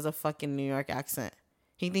times he does a fucking New York accent.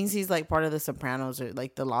 He thinks he's like part of the Sopranos or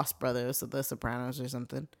like the Lost Brothers of the Sopranos or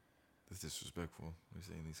something. That's disrespectful. We're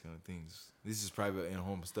saying these kind of things. This is private and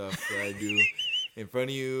home stuff that I do in front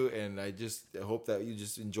of you, and I just hope that you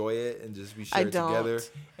just enjoy it and just we share it together.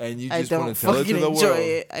 And you just want to tell it to the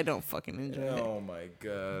world. I don't fucking enjoy it. Oh my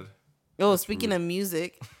god. Oh, speaking of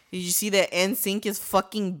music, did you see that NSYNC is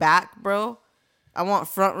fucking back, bro? I want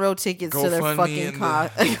front row tickets to their fucking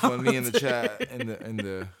GoFundMe in the chat in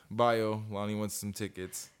the bio. Lonnie wants some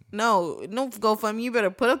tickets. No GoFundMe. You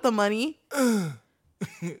better put up the money.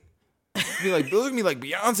 Those would be like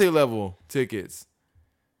Beyonce level tickets.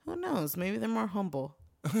 Who knows? Maybe they're more humble.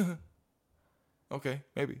 Okay,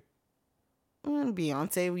 maybe.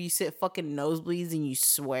 Beyonce, where you sit fucking nosebleeds and you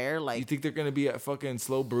swear like. You think they're gonna be at fucking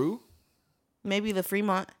Slow Brew? Maybe the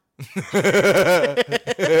Fremont. That's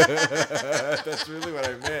really what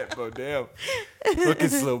I meant, but damn. Look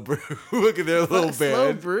at Slow Brew. Look at their little band.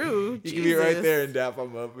 Slow Brew. You can be right there and dap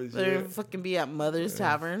them up and shit. They're fucking be at Mother's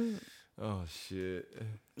Tavern. Oh shit.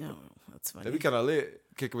 No, that's funny. That'd be kind of lit.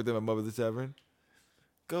 Kick it with them at Mother's Tavern.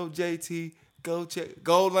 Go JT. Go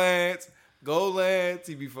Lance.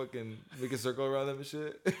 He be fucking make a circle around them and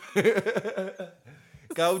shit.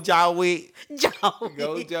 Go Joey.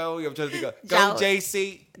 Go Joey. I'm trying to think of. Go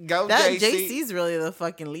JC. Go JC. JC's really the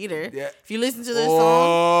fucking leader. Yeah. If you listen to their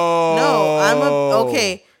song.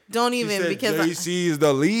 Okay. Don't even because JC is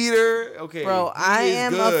the leader. Okay. Bro, I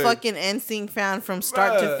am a fucking NSYNC fan from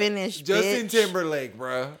start to finish. Justin Timberlake,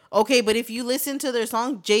 bro. Okay, but if you listen to their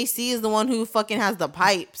song, JC is the one who fucking has the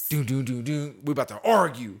pipes. We about to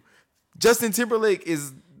argue. Justin Timberlake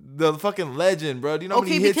is the fucking legend, bro. Do you know how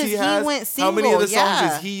many hits he has? Went single, how many of the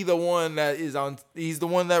songs is he the one that is on? He's the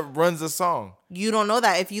one that runs the song. You don't know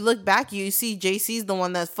that. If you look back, you see JC's the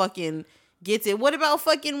one that's fucking gets it. What about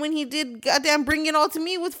fucking when he did goddamn Bring It All to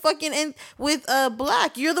Me with fucking and with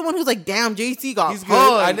Black? You're the one who's like, damn, JC got he's good.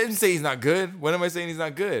 I didn't say he's not good. When am I saying he's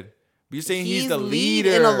not good? But you're saying he's the leader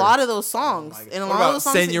in a lot of those songs. In a lot of those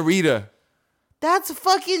songs, Senorita. That's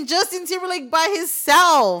fucking Justin Timberlake by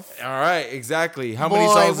himself. All right, exactly. How many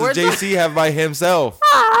songs does JC have by himself?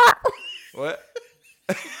 What?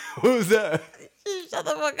 What was that? Shut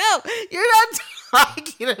the fuck up. You're not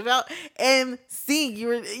talking about NSYNC.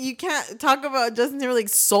 You can't talk about Justin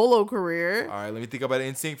Timberlake's solo career. All right, let me think about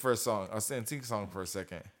NSYNC for a song. I'll say NSYNC song for a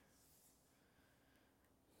second.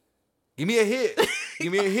 Give me a hit.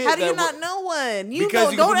 Give me a hit. How do you not know one?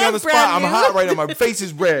 Because you put me on the spot. I'm hot right now. My face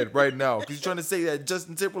is red right now. Because you're trying to say that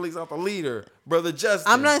Justin Timberlake's not the leader. Brother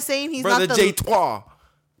Justin. I'm not saying he's Brother not the... Brother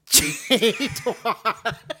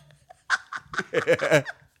J-Twa.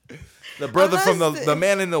 The brother I'm from not the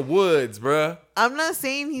man in the woods, bruh. I'm not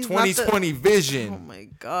saying he's 2020 not vision. Oh my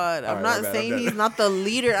god! I'm right, not my bad, saying I'm done. he's not the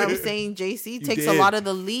leader. I'm saying JC takes a did. lot of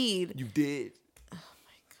the lead. You did. Oh my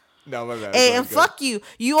god. No, my bad. Hey, Sorry, and go. fuck you.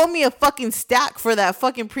 You owe me a fucking stack for that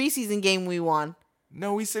fucking preseason game we won.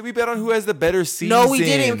 No, we said we bet on who has the better season. No, we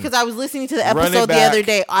didn't because I was listening to the Run it episode the back. other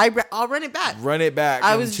day. I'll run it back. Run it back.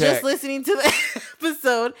 I and was check. just listening to the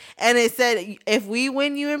episode and it said if we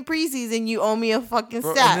win you in preseason, you owe me a fucking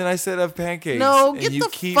Bro, stack. and then I said of pancakes. No, and get you the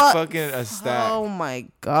keep fuck. fucking a stack. Oh my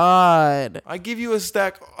god. I give you a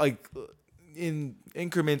stack like in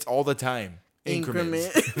increments all the time.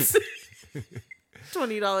 Increments.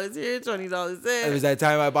 $20 here, $20 there. It was that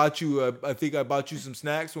time I bought you. I think I bought you some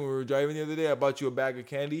snacks when we were driving the other day. I bought you a bag of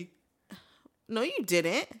candy. No, you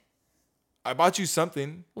didn't. I bought you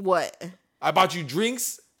something. What? I bought you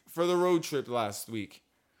drinks for the road trip last week.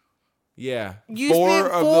 Yeah, You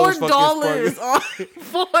spent $4 on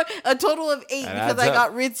a total of $8 because adds I up.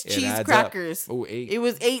 got Ritz It cheese adds crackers. up. Oh, $8. It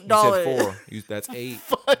was $8. You said 4. That's 8.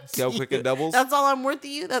 Fuck See how quick you. it doubles? That's all I'm worth to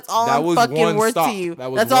you. That's all That I'm was fucking one worth stop. to you.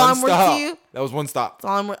 That was That's all one I'm worth stop. to you. That was one stop.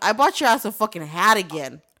 That's all I'm worth. I bought your ass a fucking hat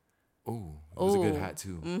again. Oh, it was a good Ooh. hat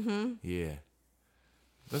too. Mm-hmm. Yeah.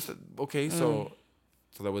 Okay, so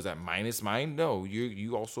that was that minus mine? No,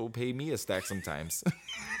 you also pay me a stack sometimes.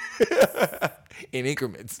 In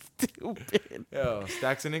increments. Stupid. Yeah,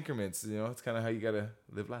 stacks and increments. You know, it's kind of how you gotta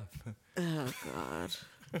live life. Oh god.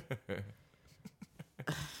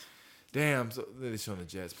 Damn, so they're showing the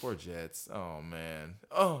Jets. Poor Jets. Oh man.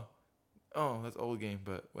 Oh, that's old game,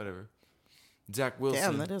 but whatever. Zach Wilson.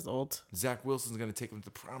 Damn, that is old. Zach Wilson's gonna take him to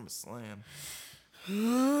the promised land.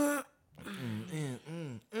 I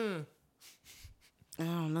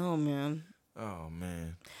don't know, man. Oh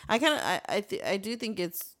man. I do think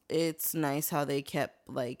it's nice how they kept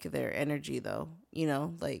like their energy though. You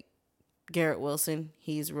know, like Garrett Wilson,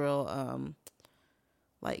 he's real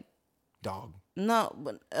like Dog. no,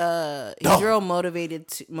 but he's Dog. real motivating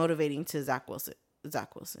to Zach Wilson.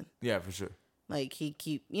 Yeah, for sure. Like he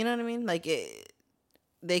keep, you know what I mean? Like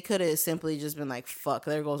they could have simply just been like, "Fuck,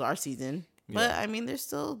 there goes our season." But Yeah. I mean, they're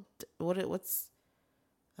still what's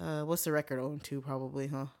the record? 0-2 probably,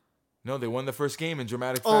 huh? No, they won the first game in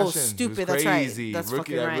dramatic Oh, fashion. stupid! It was That's right. crazy. That's Rookie,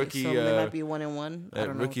 fucking that right. Rookie, So they might be 1-1. I that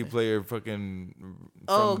don't know. rookie player fucking from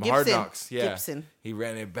Oh, Hard Gibson. Knocks. Yeah. Gibson. He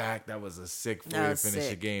ran it back. That was a sick way That to was finish the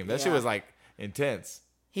sick. game. That shit Yeah. was like intense.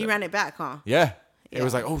 He ran it back, huh? Yeah. It Yeah.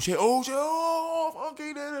 was like, oh shit,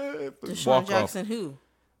 fucking did it. Deshaun Walk Jackson, who?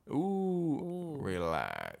 off. Ooh,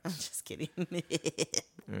 relax. I'm just kidding.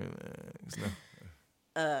 Relax. No.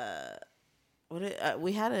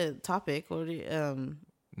 We had a topic.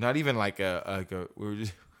 Not even like a we were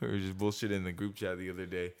just bullshitting in the group chat the other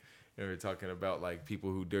day, and we were talking about like people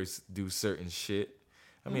who do certain shit.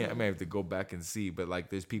 I mean, I may have to go back and see, but like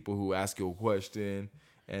there's people who ask you a question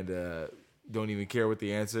and don't even care what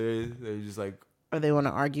the answer is. They're just like, or they want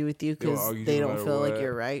to argue with you They wanna because argue they no don't matter feel like what.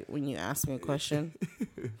 you're right when you ask me a question.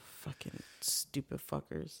 Fucking stupid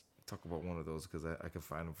fuckers. talk about one of those because I can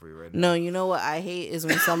find them for you right now. No, you know what I hate is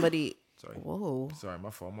when somebody. Sorry. Whoa. Sorry, my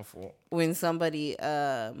fault. When somebody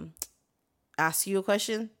asks you a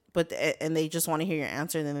question, and they just want to hear your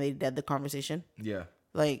answer, and then they dead the conversation. Yeah.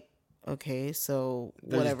 Like, okay, so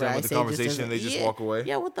They're just whatever done I with the say, conversation, they just walk away?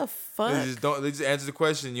 Yeah, what the fuck? They just answer the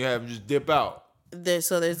question. You have them just dip out. There's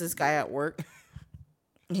this guy at work.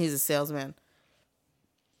 He's a salesman.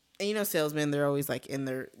 And you know salesmen, they're always like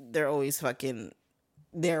they're always fucking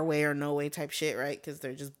their way or no way type shit, right? Because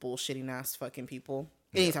they're just bullshitting ass fucking people.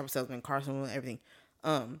 Any type of salesman, car salesman, everything.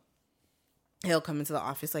 He'll come into the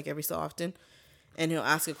office like every so often and he'll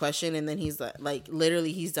ask a question and then he's like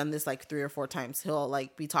literally he's done this like 3 or 4 times. He'll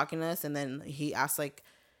like be talking to us and then he asks like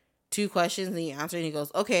 2 questions and he answers and he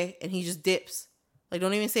goes, okay, and he just dips. Like,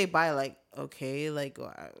 don't even say bye. Like, okay, like,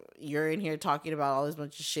 you're in here talking about all this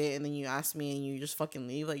bunch of shit, and then you ask me, and you just fucking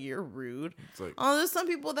leave. Like, you're rude. It's like, There's some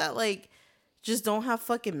people that, like, just don't have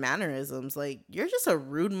fucking mannerisms. Like, you're just a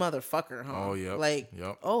rude motherfucker, huh? Oh, yep. Like,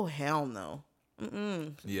 Yep. oh, hell no.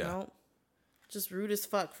 Yeah. No. Just rude as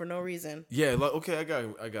fuck for no reason. Yeah, like, okay, I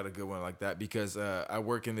got a good one like that because I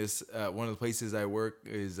work in this one of the places I work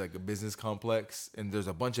is like a business complex and there's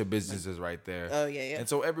a bunch of businesses right there. Oh, yeah. And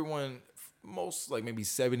so everyone, most like maybe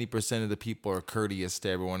 70% of the people are courteous to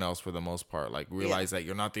everyone else for the most part. Like realize that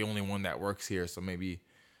you're not the only one that works here, so maybe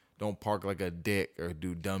don't park like a dick or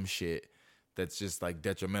do dumb shit that's just like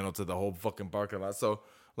detrimental to the whole fucking parking lot. So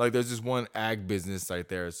like there's this one ag business right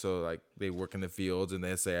there. So like they work in the fields and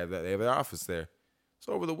they say that they have their office there.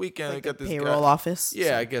 So over the weekend, Like we got the this payroll guy. office?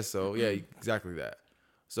 Yeah, I guess so. Yeah, exactly that.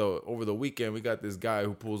 So over the weekend, we got this guy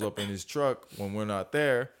who pulls up in his truck when we're not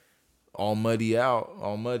there. all muddy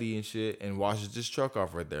and shit, and washes his truck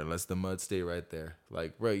off right there and lets the mud stay right there.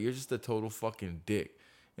 Like, bro, you're just a total fucking dick.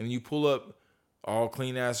 And you pull up all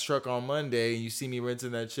clean ass truck on Monday and you see me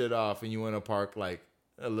rinsing that shit off and you want to park like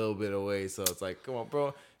a little bit away. So it's like, come on, bro.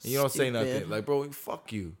 And you don't say nothing. Like, bro,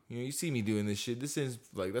 fuck you. You know, you see me doing this shit. This is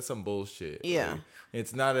like, that's some bullshit. Yeah. Like,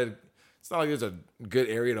 it's not like there's a good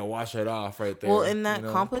area to wash it off right there. Well, in that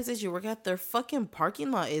complex that you work at, their fucking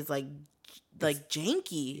parking lot is like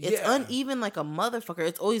janky. It's uneven like a motherfucker.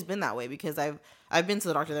 It's always been that way because I've been to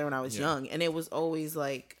the doctor there when I was young, and it was always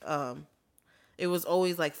like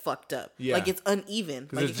fucked up. Yeah. Like it's uneven.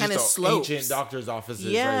 Like it kind of slopes. Ancient doctor's offices.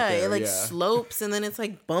 Yeah, right there. It like slopes and then it's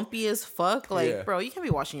like bumpy as fuck. Like, bro, you can't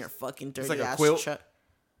be washing your fucking dirty ass truck.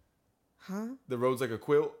 Huh? The road's like a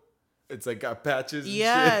quilt. It's like got patches.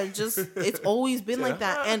 Yeah, it's always been like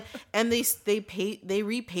that, and they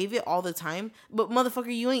repave it all the time. But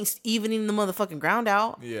motherfucker, you ain't evening the motherfucking ground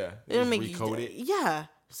out. Yeah, they don't make recoat it. Yeah,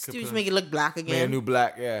 just make it look black again. Man, new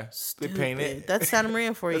black. Yeah, Stupid. They paint it. That's Santa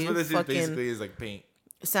Maria for That's you. That's what this basically is, like paint.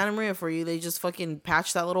 Santa Maria for you. They just fucking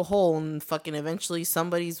patch that little hole and fucking eventually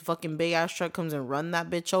somebody's fucking big ass truck comes and run that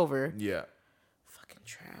bitch over. Yeah, fucking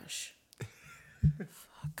trash.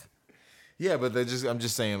 Yeah, but I'm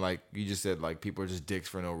just saying, like you just said, like people are just dicks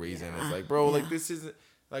for no reason. Yeah. It's like, bro, like this isn't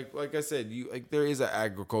like I said, there is an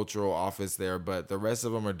agricultural office there, but the rest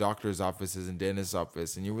of them are doctors' offices and dentist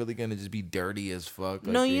office, and you're really gonna just be dirty as fuck.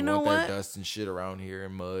 Like, no, you know what? There's dust and shit around here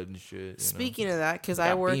and mud and shit. Speaking of that, because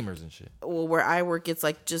I work Beamers and shit. Well, where I work, it's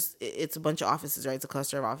like it's a bunch of offices, right? It's a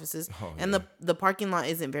cluster of offices, and the parking lot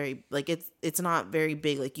isn't very like it's not very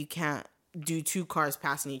big. Like you can't do two cars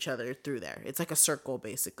passing each other through there. It's like a circle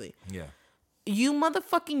basically. Yeah. You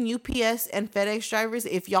motherfucking UPS and FedEx drivers,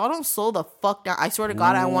 if y'all don't slow the fuck down, I swear to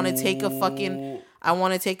God, I want to take a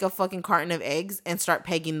fucking carton of eggs and start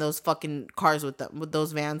pegging those fucking cars with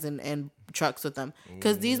those vans and trucks with them.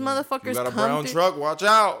 Because these motherfuckers you got a brown truck, watch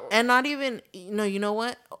out. And not even, you know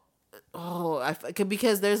what?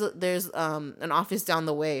 Because there's an office down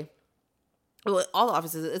the way. Well, all the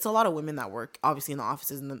offices, it's a lot of women that work, obviously, in the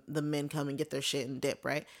offices, and the men come and get their shit and dip,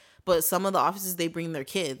 right? But some of the offices, they bring their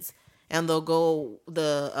kids. And they'll go,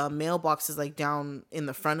 the mailbox is like down in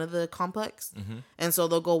the front of the complex. Mm-hmm. And so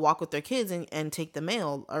they'll go walk with their kids and take the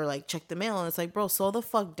mail or like check the mail. And it's like, bro, slow the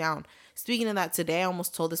fuck down. Speaking of that, today I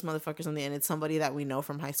almost told this motherfucker something, and it's somebody that we know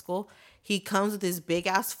from high school. He comes with his big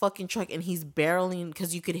ass fucking truck and he's barreling,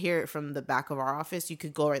 because you could hear it from the back of our office. You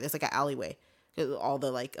could go right, there's like an alleyway. All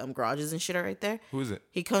the like garages and shit are right there. Who is it?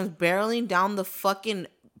 He comes barreling down the fucking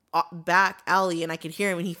back alley, and I could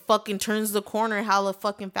hear him, and he fucking turns the corner hella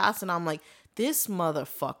fucking fast, and I'm like, this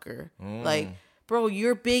motherfucker, like, bro,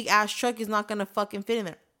 your big ass truck is not gonna fucking fit in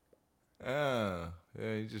there. Yeah,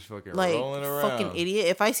 he's just fucking like, rolling around. Fucking idiot.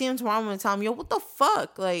 If I see him tomorrow, I'm gonna tell him, yo, what the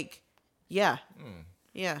fuck? Like, yeah.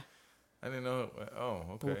 Yeah. I didn't know. Oh,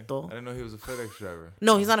 okay. Puto. I didn't know he was a FedEx driver.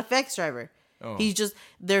 No, he's not a FedEx driver. Oh. He's just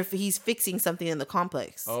there. He's fixing something in the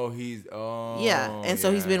complex. Yeah, and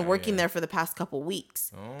so he's been working there for the past couple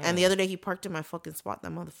weeks. And the other day he parked in my fucking spot.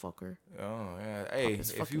 That motherfucker. Oh yeah. Hey,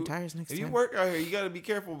 if you time. work out here, you gotta be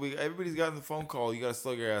careful. Everybody's gotten the phone call. You gotta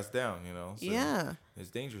slow your ass down. You know. So yeah.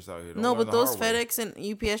 It's dangerous out here. No, but those FedEx and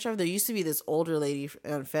UPS drivers. There used to be this older lady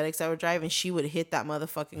on FedEx that would drive, and she would hit that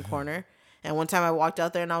motherfucking corner. And one time I walked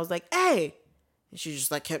out there and I was like, "Hey." And she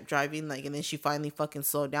just like kept driving, like, and then she finally fucking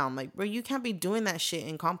slowed down. I'm like, bro, you can't be doing that shit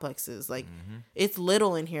in complexes. Like, it's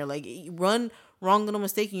little in here. Like, run wrong little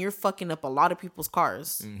mistake and you're fucking up a lot of people's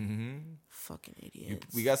cars. Fucking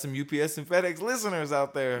idiots. We got some UPS and FedEx listeners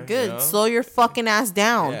out there. Good. You know? Slow your fucking ass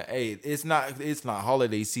down. Yeah. Hey, it's not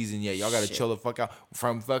holiday season yet. Y'all gotta chill the fuck out.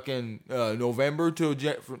 From fucking November to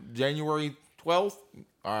January 12th.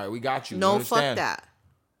 All right, we got you. No, fuck that.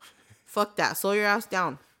 Fuck that. Slow your ass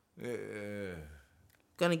down. Yeah.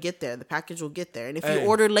 Gonna get there. The package will get there. And if you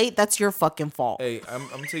order late, that's your fucking fault. Hey, I'm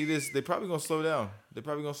gonna tell you this. They're probably gonna slow down. They're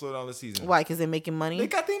probably gonna slow down this season. Why? Because they're making money? They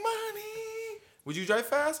got their money. Would you drive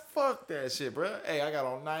fast? Fuck that shit, bro. Hey, I got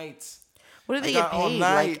all nights. What do they get paid?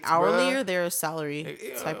 Nights, like hourly, or their salary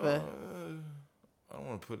type of? I don't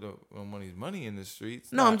want to put no money in the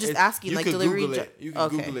streets. No, I'm just asking. Like delivery. You can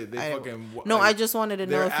Google it. I just wanted to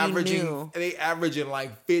know if you knew. They averaging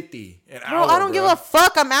like 50 an hour. Bro, I don't give a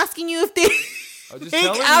fuck. I'm asking you if they. I was just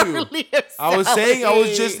telling you. I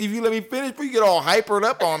was just, if you let me finish, you get all hypered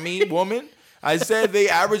up on me, woman. I said they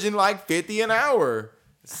averaging like 50 an hour.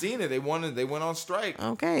 Seen it. They went on strike.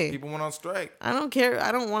 Okay. People went on strike. I don't care.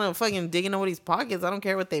 I don't want to fucking dig in nobody's pockets. I don't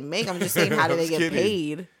care what they make. I'm just saying, how do they get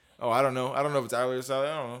paid? Oh, I don't know. I don't know if it's hourly or salary.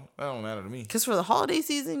 I don't know. That don't matter to me. Because for the holiday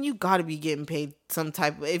season, you got to be getting paid some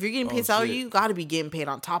type of... If you're getting paid salary, you got to be getting paid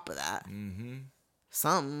on top of that. Mm-hmm.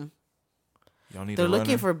 Something. Y'all need They're a looking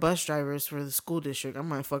runner? for bus drivers for the school district. I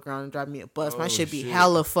might fuck around and drive me a bus. My Oh, shit be shit.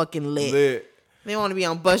 hella fucking lit. Lit. They want to be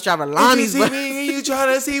on bus driver If you Lonnie's see bus. me and you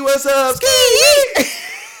trying to see what's up,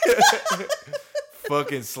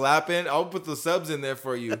 fucking slapping. I'll put the subs in there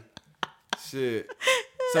for you. Shit.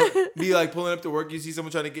 So be like pulling up to work. You see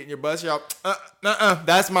someone trying to get in your bus. You're like,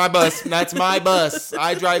 that's my bus. That's my bus.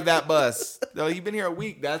 I drive that bus. They're like, you've been here a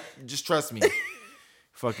week. Just trust me.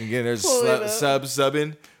 Fucking get there,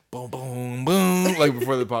 subbing. Boom, boom, boom. Like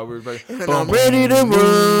before the pop, we were like, boom, I'm ready to run.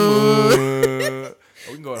 Oh,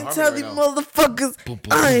 we can go in Tell harmony these right now. motherfuckers, Boom,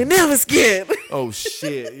 boom, I ain't never scared. Oh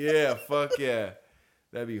shit! Yeah, fuck yeah.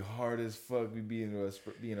 That'd be hard as fuck. We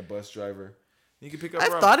being a bus driver. You can pick up.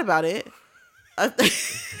 I've thought about it.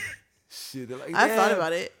 Shit, they're like, I've thought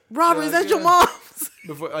about it. Robert, is that your yeah. mom's?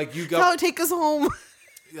 Before, like you Come got, take us home.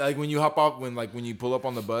 like when you hop off, when you pull up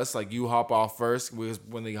on the bus, like you hop off first. Because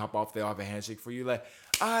when they hop off, they'll have a handshake for you. Like,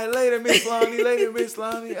 all right, later, Miss Lonnie. Later, Miss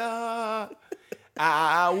Lonnie.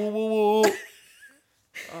 Woo, woo, woo.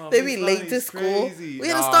 Oh, They Miss be late Lonnie's to school. crazy. We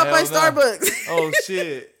had to Nah, stop by hell no. Starbucks. Oh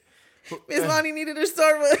shit. Miss Lonnie needed her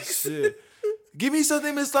Starbucks. Shit. Give me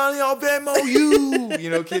something, Miss Lonnie. I'll Venmo you. You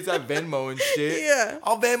know, kids have Venmo and shit. Yeah.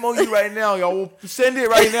 I'll Venmo you right now. Y'all send it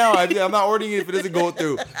right now. I'm not ordering it if it doesn't go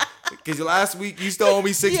through. Because last week, you still owe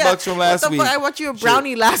me $6 from last week. I bought you a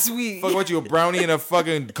brownie last week. Fuck, I want you a brownie and a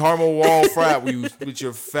fucking caramel wall frap with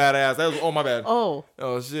your fat ass. That was, oh, my bad. Oh,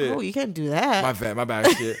 Shit. you can't do that. My bad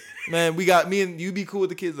shit. Man, we got me and you be cool with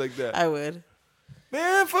the kids like that. I would.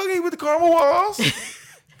 Man, fucking with the caramel walls.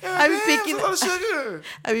 I be man, picking- that's a lot of sugar.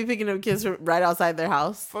 I be picking up kids from right outside their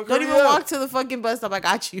house. Fuck, Don't hurry even up. walk to the fucking bus stop. I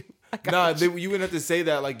got you. I got Nah, you. you wouldn't have to say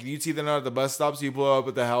that. Like, you see them out at the bus stop, so you pull up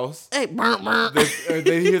at the house. Hey, burn, burn.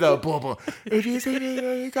 They hear the boom, boom. If you see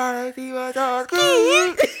me, you gotta see my dog.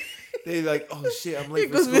 They like, oh shit, I'm late Here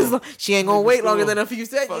for goes Miss school. Lon- She ain't gonna Late for wait longer school. than a few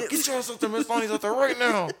Fuck, seconds. get your ass up to Miss Lonnie's out there right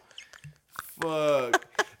now. Fuck.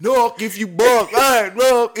 No, if you buck, alright,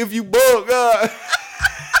 look, if you buck, alright.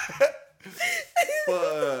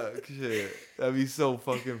 Fuck, shit. That'd be so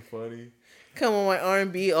fucking funny. Come on, my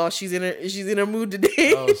R&B. Oh, she's in her mood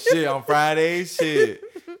today. Oh shit, on Friday, shit.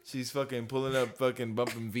 She's fucking pulling up, fucking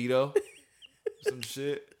bumping Vito, some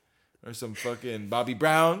shit, or some fucking Bobby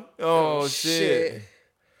Brown. Oh shit.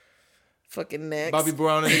 Fucking next. Bobby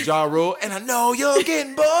Brown and Ja Rule, and I know you're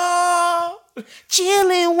getting bored.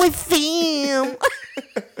 Chilling with them.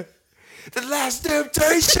 The Last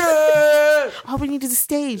Temptation. All we need is a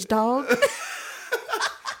stage, dog.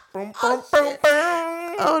 Boom, boom, boom,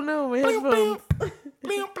 boom. Oh no, my headphones.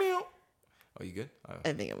 Blew, blew. Oh, you good?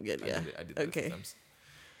 I think I'm good. Yeah. I did the Okay. thumbs.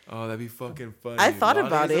 Oh, that'd be fucking funny. I thought Lonnie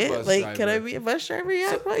about is a it. bus Like, could I driver. be a bus driver?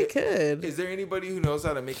 Yeah, I probably could. Is there anybody who knows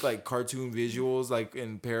how to make like cartoon visuals, like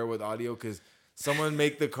and pair with audio? Because someone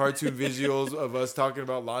make the cartoon visuals of us talking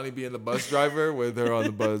about Lonnie being the bus driver with her on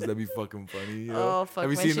the bus. That'd be fucking funny. You know? Oh fuck,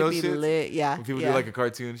 Have you my seen shit those be shits? lit. Yeah. When people yeah. do like a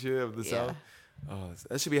cartoon shit of the Yeah. sound. Oh,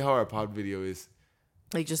 that should be how our pod video is.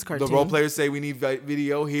 Like just cartoon. The role players say we need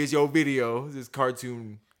video. Here's your video. This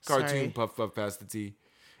cartoon Sorry. puff past the T.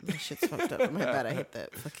 That shit's fucked up. My bad. I hit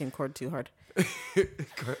that fucking cord too hard.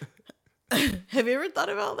 Have you ever thought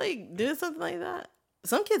about like doing something like that?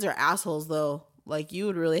 Some kids are assholes though. Like you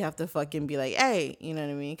would really have to fucking be like, hey, you know what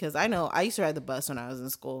I mean? Because I know I used to ride the bus when I was in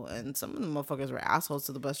school, and some of the motherfuckers were assholes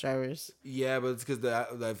to the bus drivers. Yeah, but it's because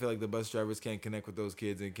I feel like the bus drivers can't connect with those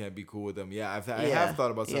kids and can't be cool with them. Yeah, I Yeah, have thought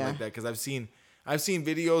about something yeah. like that because I've seen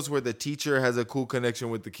videos where the teacher has a cool connection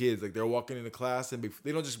with the kids. Like they're walking into class and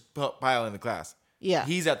they don't just pile in the class. Yeah.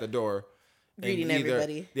 He's at the door. and Greeting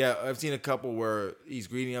everybody. Yeah, I've seen a couple where he's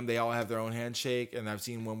greeting them. They all have their own handshake. And I've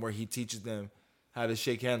seen one where he teaches them how to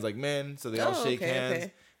shake hands like men. So they all Oh, shake okay, hands.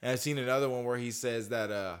 okay. And I've seen another one where he says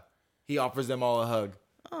that he offers them all a hug.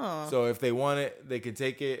 Oh. So if they want it, they can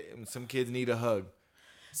take it. And some kids need a hug.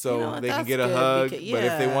 So You know what, they can that's get a good hug. because- But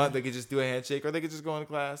if they yeah. want, they could just do a handshake or they could just go into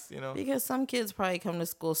class, you know? Because some kids probably come to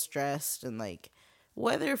school stressed and like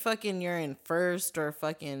whether fucking you're in first or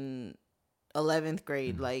fucking 11th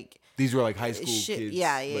grade, like These were like high school Shit, kids.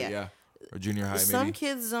 yeah, but yeah. Or junior high, some maybe.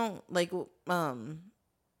 kids don't like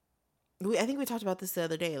I think we talked about this the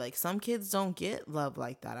other day. Like some kids don't get love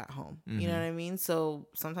like that at home. You know what I mean? So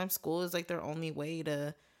sometimes school is like their only way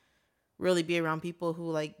to really be around people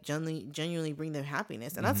who like genuinely bring them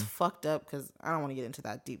happiness. And that's fucked up because I don't want to get into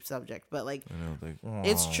that deep subject, but like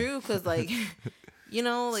it's true because like you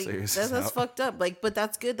know like Say that's yourself. fucked up. Like but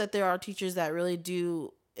that's good that there are teachers that really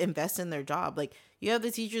do invest in their job. Like you have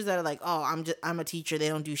the teachers that are like, oh, I'm a teacher, they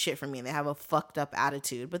don't do shit for me, and they have a fucked up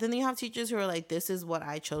attitude. But then you have teachers who are like, this is what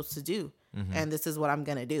I chose to do and this is what I'm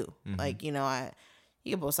gonna do. Like, you know,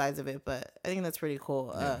 you get both sides of it, but I think that's pretty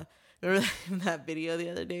cool. Remember that video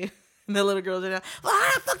the other day? The little girls are now,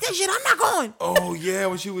 fuck that shit, I'm not going. Oh yeah,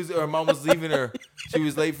 when her mom was leaving her, she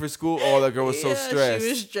was late for school. Oh, that girl was so stressed. She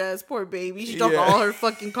was stressed, poor baby. She dropped all her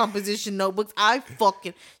fucking composition notebooks. I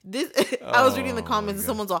was reading the comments and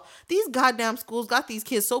someone's all, these goddamn schools got these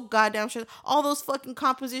kids so goddamn stressed. All those fucking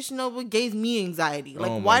composition notebooks gave me anxiety.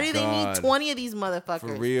 Like, why do they need 20 of these motherfuckers?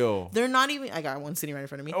 For real. They're not even. I got one sitting right in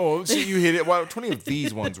front of me. Oh, so you hit it. Why 20 of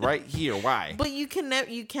these ones right here? Why? But you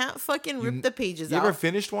can't fucking rip the pages out. You ever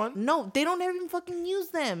finished one? No, they don't even fucking use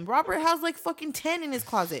them. Robert has like fucking 10 in his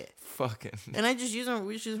closet. Fucking. And I just use them.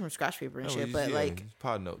 We just use them from scratch paper and shit. But like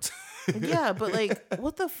pod notes. Yeah, but like,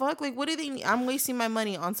 what the fuck? Like, what do they need? I'm wasting my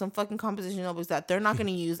money on some fucking composition notebooks that they're not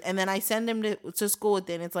gonna use, and then I send them to school with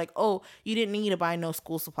it. And it's like, oh, you didn't need to buy no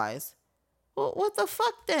school supplies. Well, what the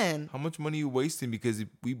fuck then? How much money are you wasting? Because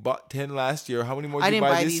we bought 10 last year. How many more did I didn't you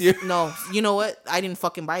buy this year? No, you know what? I didn't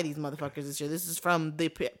fucking buy these motherfuckers this year. This is from the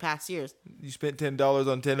past years. You spent $10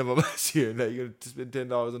 on 10 of them last year. Now you're gonna spend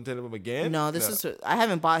 $10 on 10 of them again? No, I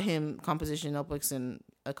haven't bought him composition notebooks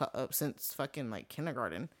since fucking like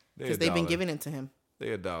kindergarten because they've been giving it to him.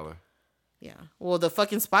 They're $1. Yeah. Well, the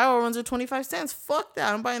fucking spiral ones are 25 cents. Fuck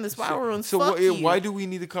that. I'm buying the spiral ones. So why do we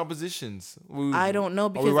need the compositions? I don't know,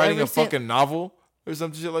 because are we writing a fucking novel or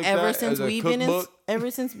some shit like that? Ever since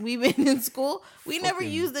we've been in school, we never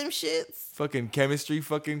use them shits. Fucking chemistry,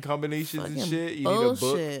 fucking combinations and shit. You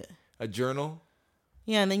bullshit. need a book, a journal.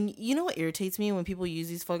 Yeah, and then you know what irritates me when people use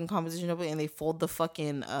these fucking composition notebooks and they fold the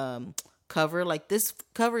fucking cover. Like, this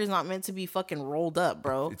cover is not meant to be fucking rolled up,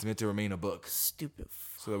 bro. It's meant to remain a book. Stupid.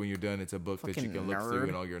 So that when you're done, it's a book that you can look through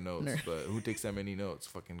in all your notes. Nerd. But who takes that many notes?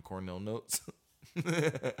 Fucking Cornell notes.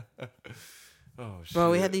 Oh shit.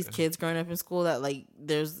 Bro, we had these kids growing up in school that like,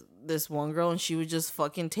 there's this one girl and she would just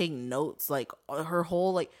fucking take notes. Like, her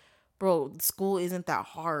whole like, bro, school isn't that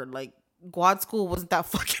hard. Like, Guad school wasn't that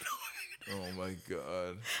fucking hard. Oh my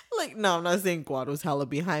god. Like, no, I'm not saying Guad was hella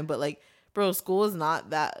behind, but like, bro, school is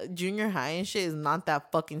not that, junior high and shit is not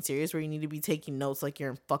that fucking serious where you need to be taking notes like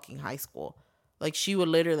you're in fucking high school. Like, she would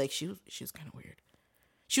literally, like, she was kind of weird.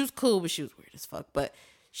 She was cool, but she was weird as fuck. But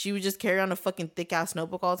she would just carry on a fucking thick-ass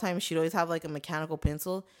notebook all the time. And she'd always have, like, a mechanical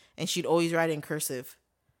pencil. And she'd always write in cursive.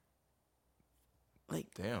 Like,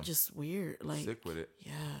 damn. Just weird. Like, sick with it.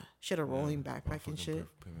 Yeah. She had a rolling backpack and shit.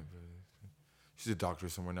 She's a doctor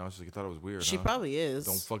somewhere now. She's like, I thought it was weird. She probably is.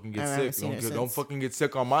 Don't fucking get sick. Don't fucking get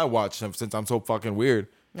sick on my watch since I'm so fucking weird.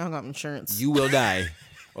 I don't got insurance. You will die.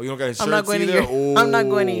 Oh, you don't got insurance I'm not going either? I'm not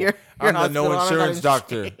going to your I'm the hospital. no insurance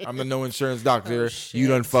doctor. I'm the no insurance doctor. You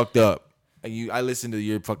done fucked up. And I listened to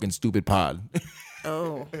your fucking stupid pod.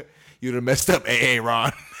 Oh. You done messed up. Hey,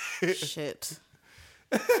 Ron. Shit.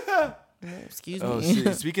 Excuse Oh, me.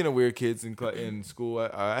 shit. Speaking of weird kids in school,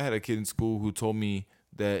 I had a kid in school who told me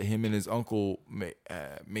that him and his uncle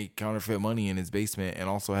made counterfeit money in his basement and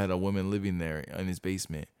also had a woman living there in his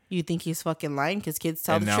basement. You think he's fucking lying? Because kids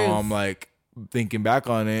tell and the truth. And now I'm like, thinking back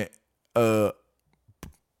on it,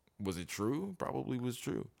 was it true? Probably was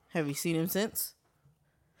true. Have you seen him since?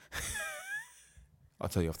 I'll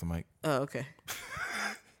tell you off the mic. Oh, okay.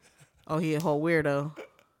 Oh, he a whole weirdo.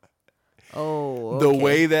 Oh, okay. The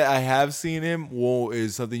way that I have seen him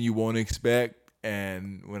is something you won't expect.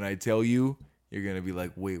 And when I tell you, you're going to be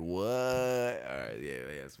like, wait, what? All right,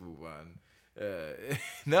 yeah, let's move on.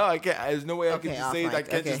 No, I can't. There's no way I can just say it. I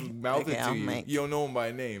can't just mouth it to you. You don't know him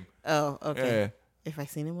by name. Oh, okay. Yeah. If I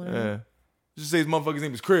seen him, whatever. Just say his motherfucker's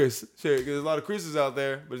name is Chris. Shit, because there's a lot of Chris's out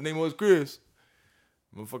there, but his name was Chris.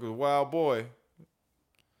 Motherfucker's a wild boy.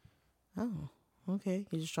 Oh, okay.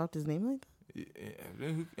 You just dropped his name like that?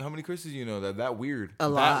 How many Chris's you know that weird? A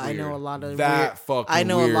lot. I know a lot of that weird. Fucking I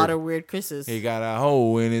know weird. A lot of weird Chris's. He got a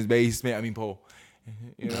hole in his basement. I mean, pole.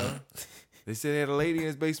 You know, they said he had a lady in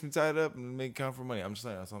his basement tied up and made count for money. I'm just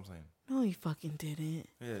saying. That's what I'm saying. No, he fucking didn't.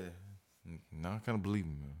 Yeah. Now I kind of believe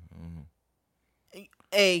him. I don't know.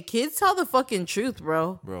 Hey, kids tell the fucking truth,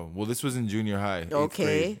 bro. Bro, well, this was in junior high.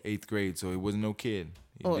 Okay. Eighth grade, so it wasn't no kid.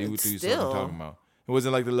 Oh, They it's what still. you're talking about. It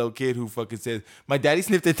wasn't like the little kid who fucking said, my daddy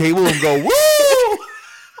sniffed the table and go, woo!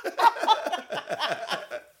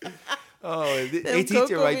 Oh, hey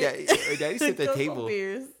teacher, my daddy sniffed the table.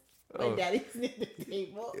 Beers. My daddy sniffed the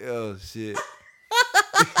table. Oh, shit.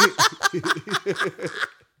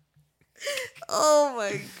 Oh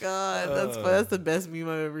my god, that's fun. That's the best meme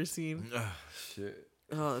I've ever seen. Shit.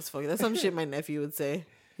 Oh, that's fucking. That's some shit my nephew would say.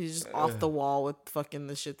 He's just off the wall with fucking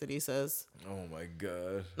the shit that he says. Oh my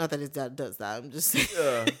god. Not that his dad does that. I'm just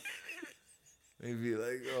saying. Maybe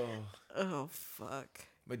like, oh fuck.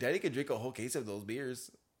 My daddy could drink a whole case of those beers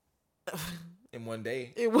in one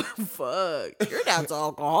day. Fuck. Your dad's an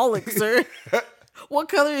alcoholic, sir. What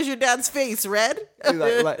color is your dad's face? Red?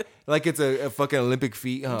 like it's a fucking Olympic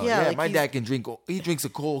feat, huh? Yeah, Yeah, like my dad can drink. He drinks a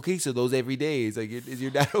cold case of those every day. It's like, is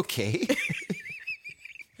your dad okay?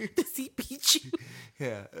 Does he beat you?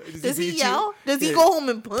 Yeah. Does he beat yell? you? Does he go home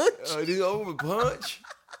and punch? Does he go home and punch?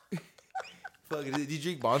 Fuck, did you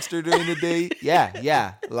drink Monster during the day?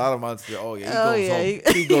 Yeah. A lot of Monster. Oh, yeah.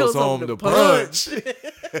 He goes home to punch.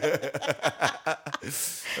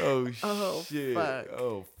 Oh, shit. Fuck.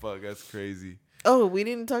 Oh, fuck. That's crazy. Oh, we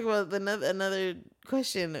didn't talk about another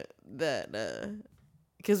question that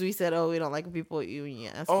because we said, we don't like when people you when you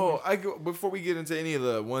ask. Before we get into any of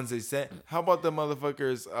the ones they sent, how about the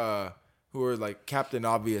motherfuckers who are like Captain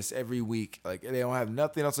Obvious every week? Like they don't have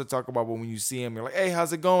nothing else to talk about, but when you see them, you're like, "Hey,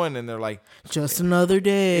 how's it going?" And they're like, "Just another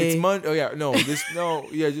day." It's Monday. Oh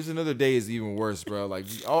yeah, just another day is even worse, bro. Like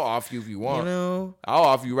I'll off you if you want. I'll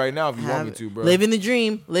off you right now if you want me to, bro. Living the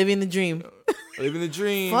dream. Living the dream. Living the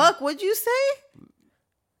dream. Fuck, what'd you say?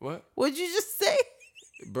 What? What'd you just say?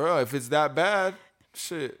 Bro, if it's that bad,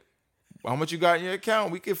 shit. How much you got in your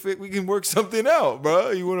account? We can work something out, bro.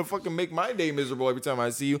 You want to fucking make my day miserable every time I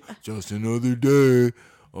see you? Just another day.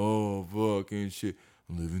 Oh, fucking shit.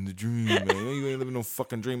 I'm living the dream, man. You ain't living no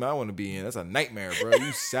fucking dream I want to be in. That's a nightmare, bro.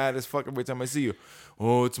 You sad as fuck every time I see you.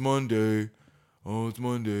 Oh, it's Monday.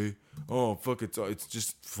 Oh, fuck, it's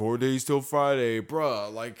just 4 days till Friday, bro.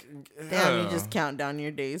 Like, damn, you just count down your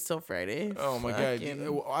days till Friday. Oh, my God.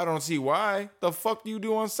 I don't see why. The fuck do you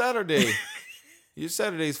do on Saturday? Your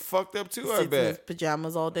Saturday's fucked up too, I bet. In his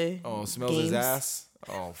pajamas all day. Oh, smells his ass.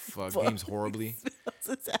 Oh, fuck. Games horribly.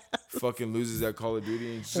 Smells his ass. Fucking loses at Call of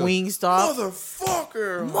Duty. And Wingstop.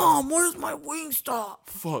 Motherfucker. Mom, where's my Wingstop?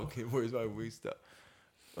 Fuck, where's my Wingstop?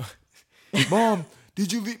 Mom,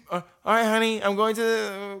 did you leave? All right, honey, I'm going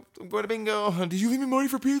to bingo. Did you leave me money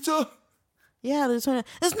for pizza? Yeah, there's one.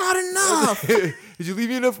 It's not enough. Did you leave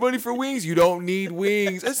me enough money for wings? You don't need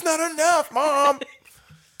wings. It's not enough, Mom.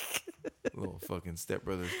 Little fucking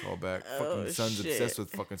stepbrothers call back. Fucking son's obsessed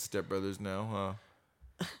with fucking stepbrothers now,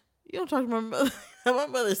 huh? You don't talk to my mother. My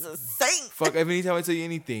mother's a saint. Fuck, every time I tell you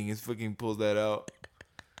anything, it fucking pulls that out.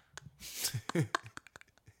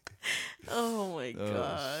 Oh my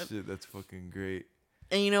God. Shit, that's fucking great.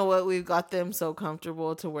 And you know what? We've got them so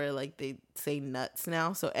comfortable to where like they say nuts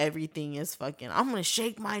now. So everything is fucking, I'm going to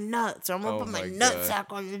shake my nuts or I'm going to put my nutsack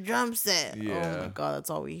on your drum set. Yeah. Oh my God. That's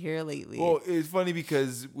all we hear lately. Well, it's funny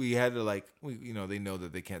because we had to they know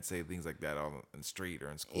that they can't say things like that on the street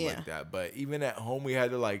or in school like that. But even at home, we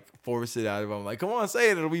had to like force it out of them. Like, come on,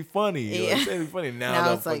 say it. It'll be funny. Yeah. Like, say it'll be funny. Now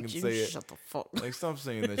they'll fucking say it. Shut the fuck. Like, stop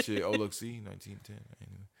saying that shit. Oh, look, see, 1910.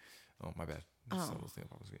 Oh, my bad.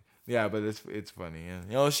 Yeah, but it's funny. Yeah.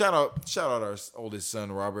 You know, shout out our oldest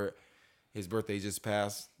son Robert. His birthday just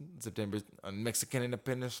passed September on Mexican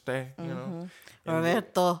Independence Day. You know,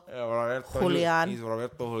 Roberto Julian. He's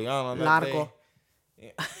Roberto Julian on that Largo.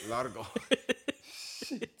 day. Yeah, Largo.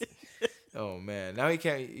 Oh man, now you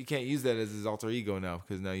can't use that as his alter ego now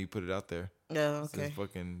because now you put it out there. Yeah, It's okay. his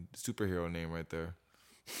fucking superhero name right there.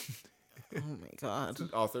 Oh my God.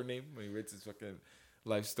 His author name when he writes his fucking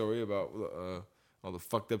life story about all the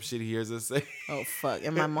fucked up shit he hears us say. Oh fuck!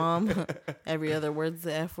 And my mom, every other word's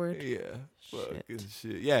the F word. Yeah, fucking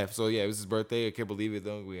shit. Yeah, so yeah, it was his birthday. I can't believe it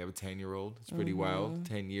though. We have a 10-year-old. It's pretty wild.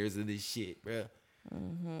 10 years of this shit, bro.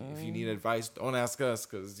 If you need advice, don't ask us,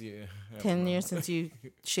 cause 10 years since you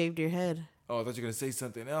shaved your head. Oh, I thought you were gonna say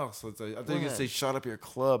something else. I thought you were gonna say shut up your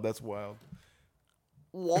club. That's wild.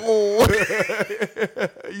 Whoa!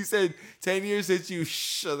 You said 10 years since you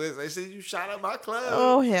I said you shot up my club.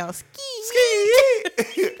 Oh hell, ski.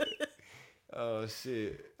 Oh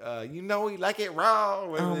shit! You know we like it raw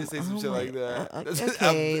when they say some shit like that.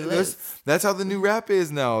 Okay, that's how the new rap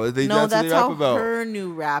is now. No, that's how her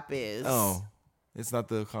new rap is. Oh, it's not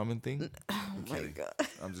the common thing. Oh my God!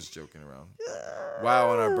 I'm just joking around. Wow,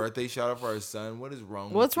 on our birthday shout out for our son. What is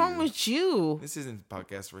wrong? What's wrong with you? This isn't a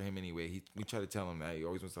podcast for him anyway. We try to tell him that he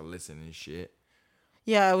always wants to listen and shit.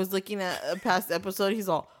 Yeah, I was looking at a past episode. He's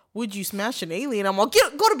all, "Would you smash an alien?" I'm all,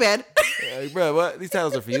 go to bed. Like, bro, what? These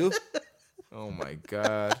titles are for you. Oh my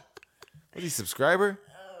God. What's he, subscriber?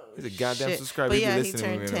 He's a goddamn subscriber. But yeah, he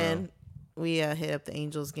turned 10. We hit up the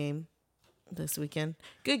Angels game this weekend.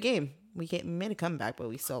 Good game. We made a comeback, but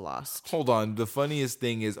we still lost. Hold on. The funniest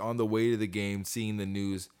thing is on the way to the game, seeing the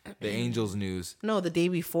news, the Angels news. No, the day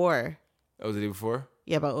before. Oh, was the day before?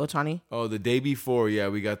 Yeah, about Ohtani. Oh, the day before, yeah,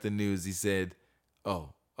 we got the news. He said,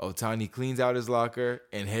 Ohtani cleans out his locker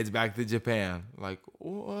and heads back to Japan. Like,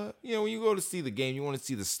 what? You know, when you go to see the game, you want to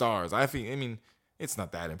see the stars. I mean, it's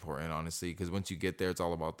not that important, honestly, because once you get there, it's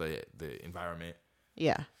all about the environment.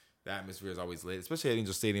 Yeah. the atmosphere is always lit, especially at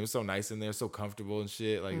Angel Stadium. It's so nice in there, so comfortable and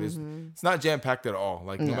shit. Like it's not jam packed at all.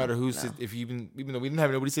 Like no matter who's if even though we didn't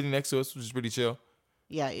have nobody sitting next to us, which is pretty chill.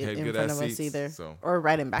 Yeah, in front of us either, or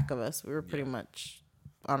right in back of us. We were pretty much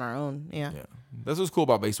on our own. Yeah. That's what's cool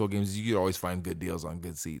about baseball games. Is you could always find good deals on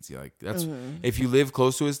good seats. Like that's if you live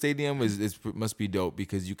close to a stadium, it must be dope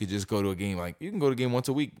because you could just go to a game. Like you can go to a game once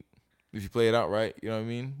a week if you play it out right. You know what I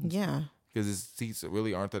mean? Yeah. Because his seats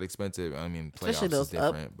really aren't that expensive. I mean, especially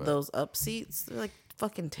those up seats, they're like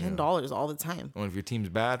fucking $10 all the time. And if your team's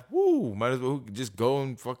bad, might as well just go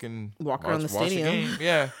and fucking walk around the stadium.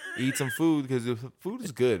 Yeah, eat some food because the food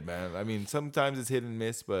is good, man. I mean, sometimes it's hit and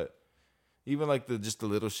miss, but even like the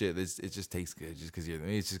little shit, it just tastes good just because you're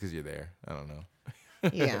there. I don't know.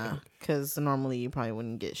 Yeah, because normally you probably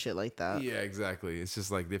wouldn't get shit like that. Yeah, exactly. It's just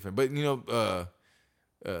like different, but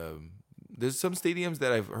there's some stadiums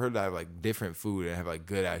that I've heard that have like different food and have like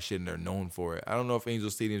good ass shit and they're known for it. I don't know if Angel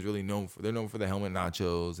Stadium is really they're known for the helmet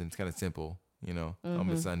nachos and it's kind of simple,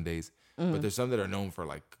 helmet Sundays. But there's some that are known for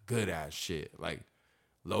like good ass shit, like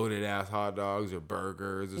loaded ass hot dogs or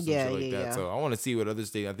burgers or some shit like that. So I want to see what other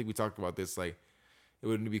stadiums. I think we talked about this. Like, it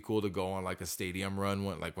wouldn't be cool to go on like a stadium run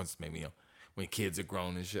once maybe when kids are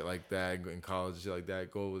grown and shit like that, in college and shit like that.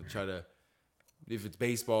 Go try to. If it's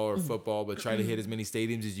baseball or football, but try to hit as many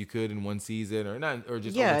stadiums as you could in one season, or not, or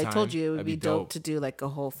just all the time. I told you it would be dope to do like a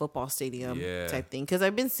whole football stadium type thing. Because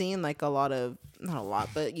I've been seeing like not a lot,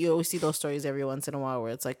 but you always see those stories every once in a while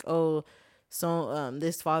where it's like,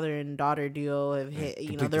 this father and daughter duo have hit,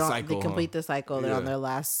 they complete the cycle. They're on their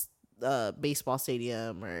last baseball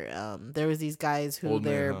stadium, or there was these guys who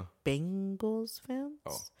they're Bengals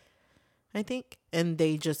fans, I think, and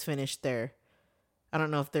they just finished their. I don't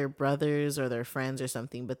know if they're brothers or they're friends or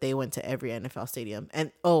something, but they went to every NFL stadium.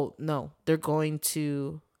 And they're going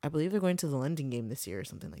to. I believe they're going to the London game this year or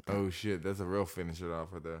something like that. Oh shit, that's a real finisher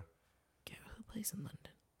off right there. Yeah, who plays in London?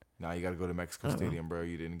 Nah, you got to go to Mexico Stadium, bro.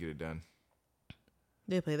 You didn't get it done.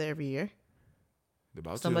 They play there every year.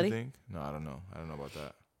 Somebody? I think. No, I don't know. I don't know about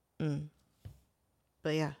that.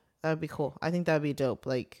 But yeah, that would be cool. I think that would be dope.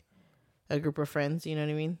 Like a group of friends. You know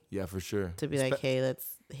what I mean? Yeah, for sure. To be like, hey, let's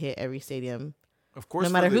hit every stadium. Of course, no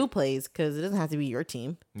matter who plays, because it doesn't have to be your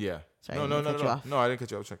team. Yeah. Sorry, no, I didn't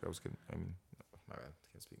cut you off. I was kidding. I mean, my bad.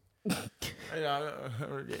 Can't speak.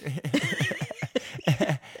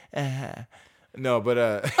 No,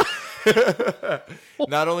 but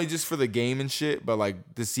not only just for the game and shit, but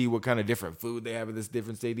like to see what kind of different food they have at this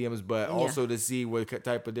different stadiums, but also to see what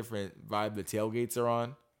type of different vibe the tailgates are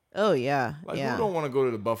on. Oh yeah, who don't want to go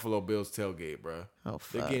to the Buffalo Bills tailgate, bro? Oh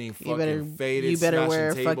fuck, they're getting fucking faded. You better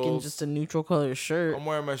wear tables. Fucking just a neutral color shirt. I'm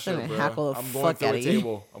wearing my shirt, bro. I'm going through a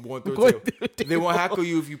table. I'm going through a table. They won't hackle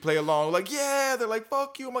you if you play along. Like, yeah, they're like,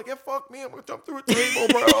 fuck you. I'm like, yeah, fuck me. I'm gonna jump through a table,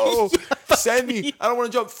 bro. Send me. I don't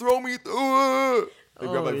want to jump. Throw me through. They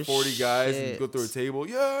grab like 40 guys and go through a table.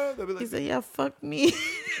 Yeah, they'll be like, he said, yeah, fuck me.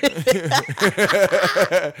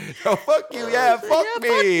 Oh, fuck you. Yeah, fuck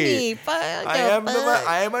me. Fuck me.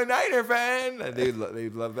 I am a Niner fan. They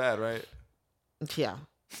love that, right? Yeah.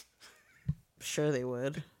 Sure they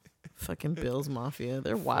would. Fucking Bills Mafia.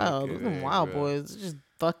 They're wild. They're wild boys. They're just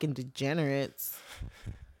fucking degenerates.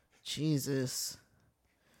 Jesus.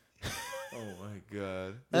 Oh my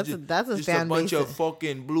god. That's a just fan a bunch base. of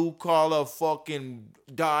fucking blue collar fucking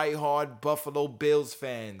diehard Buffalo Bills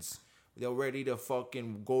fans. They're ready to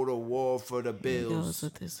fucking go to war for the Bills.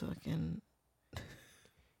 With this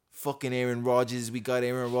fucking Aaron Rodgers. We got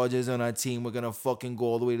Aaron Rodgers on our team. We're gonna fucking go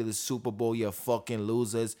all the way to the Super Bowl, you fucking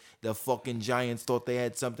losers. The fucking Giants thought they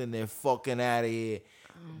had something. They're fucking out of here.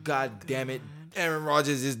 God damn it. Aaron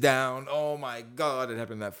Rodgers is down. Oh my god, it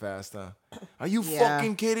happened that fast, huh? Are you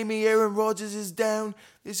fucking kidding me? Aaron Rodgers is down?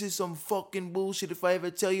 This is some fucking bullshit. If I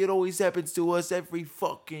ever tell you, it always happens to us every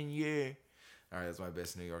fucking year. All right, that's my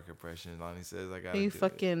best New York impression. Lonnie says I got you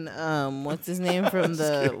fucking what's his name from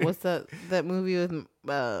what's that movie with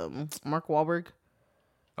Mark Wahlberg?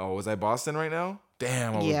 Oh, was I Boston right now?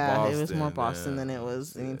 Damn, I was Boston. It was more Boston than it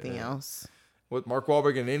was anything else. With Mark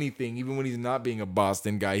Wahlberg in anything, even when he's not being a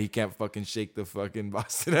Boston guy, he can't fucking shake the fucking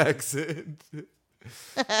Boston accent.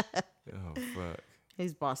 Oh, fuck.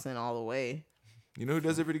 He's Boston all the way. You know who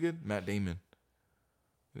does it pretty good? Matt Damon.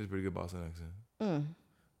 He has a pretty good Boston accent.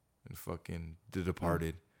 And fucking The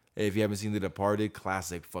Departed. Hey, if you haven't seen The Departed,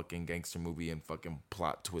 classic fucking gangster movie and fucking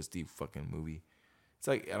plot twisty fucking movie. It's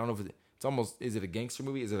like, I don't know if it's almost, is it a gangster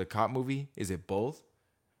movie? Is it a cop movie? Is it both?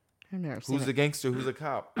 I've never seen it. Who's the gangster? Who's the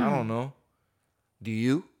cop? I don't know. Do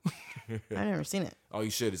you? I've never seen it. Oh,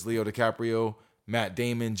 you should. It's Leo DiCaprio, Matt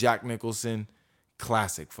Damon, Jack Nicholson.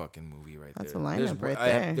 Classic fucking movie right there. That's a lineup there.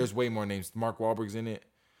 There. There's way more names. Mark Wahlberg's in it.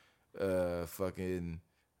 Fucking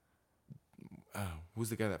who's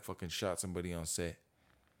the guy that fucking shot somebody on set?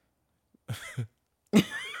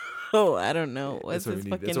 Oh, I don't know. What's his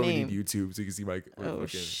fucking that's why name? we need YouTube so you can see my Oh, fucking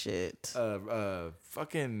shit.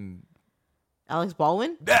 fucking Alex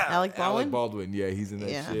Baldwin? Alec Baldwin? Alec Baldwin. Yeah, he's in that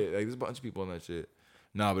Yeah. shit. Like there's a bunch of people in that shit.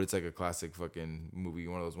 Nah, but it's like a classic fucking movie.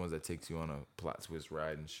 One of those ones that takes you on a plot twist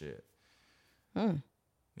ride and shit. Yeah.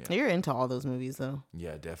 You're into all those movies, though.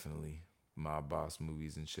 Yeah, definitely. Mob boss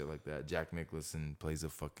movies and shit like that. Jack Nicholson plays a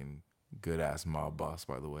fucking good ass mob boss,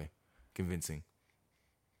 by the way. Convincing.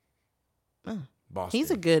 Boss.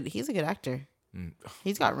 He's a good actor.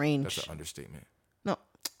 He's got range. That's an understatement. No,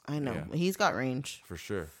 I know. Yeah. He's got range. For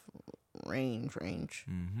sure. Range.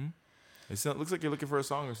 It looks like you're looking for a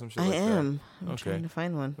song or some shit I like that. am. I'm trying to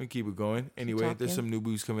find one. We can keep it going. Anyway, there's talking. some new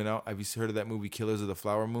movies coming out. Have you heard of that movie Killers of the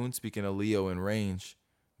Flower Moon? Speaking of Leo and range,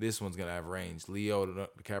 this one's going to have range. Leo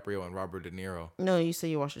DiCaprio and Robert De Niro. No, you said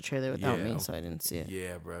you watched the trailer without Yeah. me, so I didn't see it.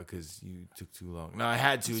 Yeah, bro, because you took too long. No, I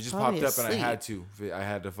had to. It just probably popped up and I asleep. had to. I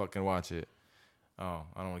had to fucking watch it. Oh,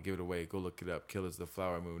 I don't want to give it away. Go look it up. Killers of the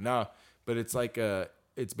Flower Moon. No, but it's like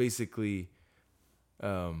it's basically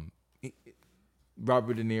Robert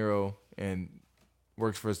De Niro and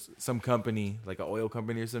works for some company, like an oil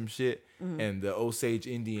company or some shit. And the Osage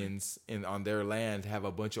Indians on their land have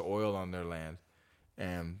a bunch of oil on their land.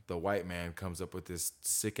 And the white man comes up with this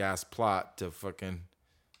sick ass plot to fucking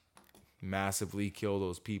massively kill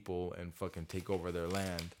those people and fucking take over their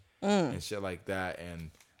land and shit like that.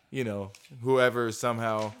 And, you know, whoever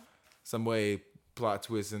somehow, some way plot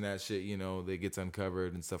twist in that shit, you know, they gets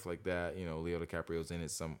uncovered and stuff like that. You know, Leo DiCaprio's in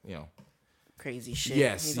it, Crazy shit.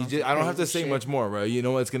 Yes, He's you on just, some I don't have to crazy say shit. much more, bro. You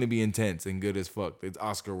know it's gonna be intense and good as fuck. It's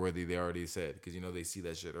Oscar worthy. They already said because you know they see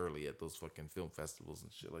that shit early at those fucking film festivals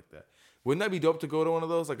and shit like that. Wouldn't that be dope to go to one of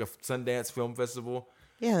those, like a Sundance Film Festival?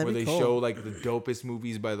 Yeah, that'd where be they cool. show like the dopest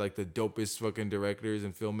movies by like the dopest fucking directors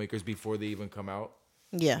and filmmakers before they even come out.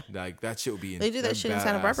 Yeah. Like that shit would be. They do that shit in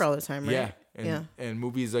Santa Barbara all the time, right? Yeah, and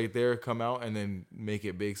movies like there come out and then make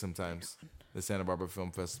it big sometimes. The Santa Barbara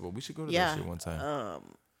Film Festival. We should go to that shit one time.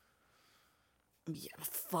 Yeah,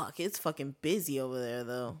 fuck. It's fucking busy over there,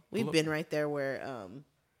 though. We've been right there where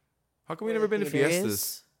How come we never been to theater Fiestas?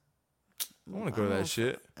 is. I want to go to that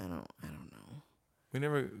shit. I don't know. We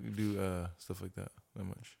never do stuff like that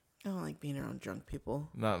much. I don't like being around drunk people.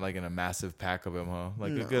 Not like in a massive pack of them, huh?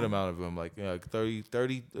 Like a good amount of them. Like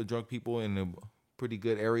 30 drunk people in a pretty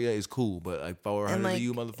good area is cool. But like 400 like, of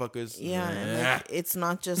you motherfuckers. Yeah, and like, it's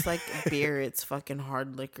not just like beer. It's fucking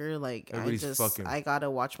hard liquor. Like Everybody's fucking- I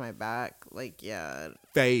gotta watch my back. Like yeah,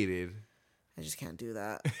 Faded. I just can't do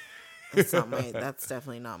that. That's not my. That's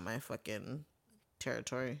definitely not my fucking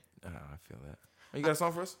territory. I feel that. Oh, you got a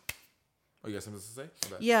song for us? Oh, you got something to say?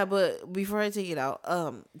 Yeah, but before I take it out,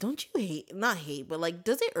 don't you not hate, but like,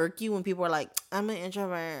 does it irk you when people are like, I'm an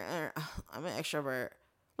introvert or I'm an extrovert?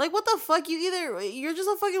 Like, what the fuck? You're just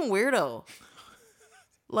a fucking weirdo.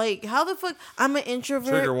 Like, how the fuck? I'm an introvert.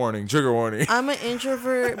 Trigger warning. I'm an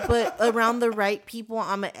introvert, but around the right people,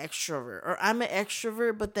 I'm an extrovert. Or I'm an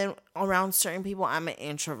extrovert, but then around certain people, I'm an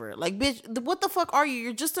introvert. Like, bitch, what the fuck are you?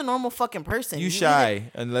 You're just a normal fucking person. You shy,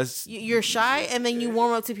 unless... You're shy, and then you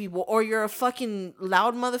warm up to people. Or you're a fucking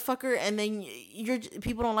loud motherfucker, and then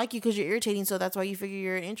people don't like you because you're irritating, so that's why you figure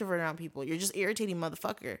you're an introvert around people. You're just irritating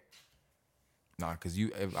motherfucker. Nah, because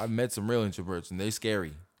I've met some real introverts, and they're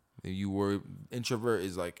scary. You were introvert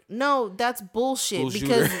is like No, that's bullshit. School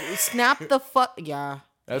Because shooter. snap the fuck... Yeah.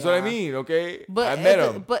 that's what I mean. Okay, But I met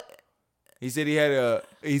him. But... He said he had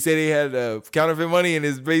counterfeit money in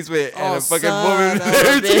his basement and a fucking son woman of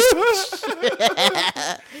there a too.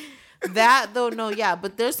 That though, no, yeah.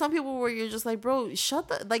 But there's some people where you're just like, bro,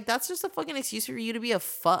 like that's just a fucking excuse for you to be a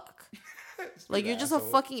fuck. Like you're just a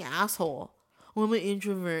fucking asshole. Well, I'm an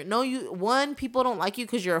introvert. No, people don't like you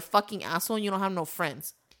because you're a fucking asshole and you don't have no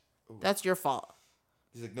friends. That's your fault.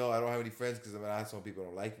 He's like, no, I don't have any friends because I'm an asshole. People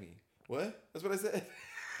don't like me. What? That's what I said.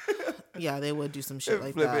 Yeah, they would do some shit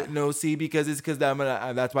like Flip that. it. No, see, because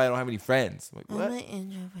that's why I don't have any friends. I'm like, I'm what? an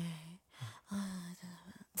introvert.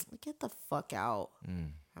 Get the fuck out.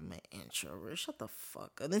 I'm an introvert. Shut the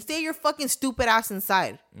fuck up. Then stay your fucking stupid ass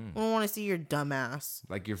inside. I don't want to see your dumb ass.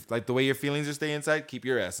 Like the way your feelings are stay inside, keep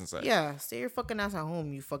your ass inside. Yeah, stay your fucking ass at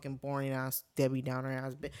home, you fucking boring ass Debbie Downer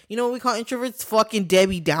ass bitch. You know what we call introverts? Fucking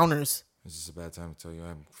Debbie Downers. It's just a bad time to tell you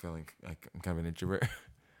I'm feeling like I'm kind of an introvert.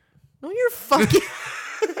 No, you're fucking...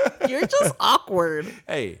 You're just awkward.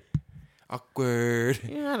 Hey, awkward.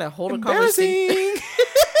 You know how to hold a conversation. Embarrassing.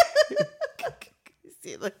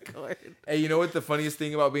 See the cord. Hey, you know what the funniest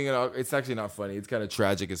thing about being it's actually not funny. It's kind of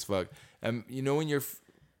tragic as fuck. You know when you're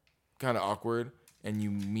kind of awkward and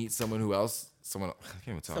you meet someone I can't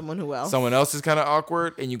even talk. Someone else is kind of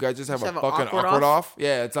awkward, and you guys just have a have an fucking awkward off.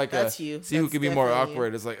 Yeah, it's like That's you. See who That's can be more definitely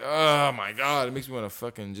awkward. It's like, oh my god, it makes me want to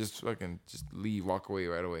fucking just leave, walk away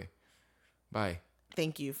right away. Bye.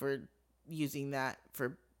 Thank you for using that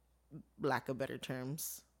for lack of better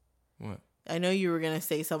terms. What? I know you were gonna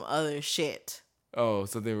say some other shit. Oh,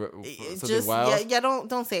 something Just wild. Yeah.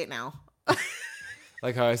 Don't say it now.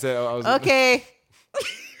 Like how I said, I was okay.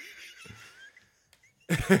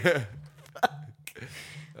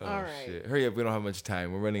 Oh, all right. Shit. Hurry up. We don't have much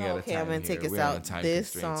time. We're running out of time. Okay, I'm going to take us out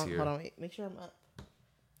this song. Here. Hold on, wait. Make sure I'm up.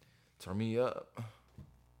 Turn me up.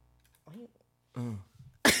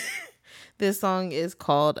 This song is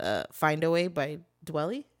called Find a Way by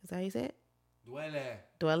Dwelly. Is that how you say it?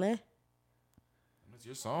 Dwelle. That's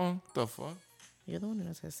your song. What the fuck? You're the one who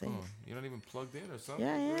knows how to say it. You're not even plugged in or something?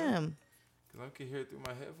 Yeah, I am. Because I can hear it through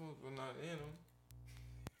my headphones, but not in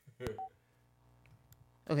them.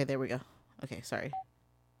 Okay, there we go. Okay, sorry.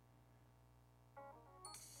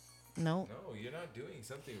 No. No, you're not doing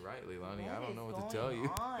something right, Leilani. I don't know what to tell you.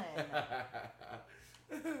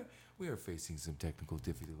 We are facing some technical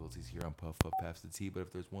difficulties here on Puff Puff Pass the Tea, but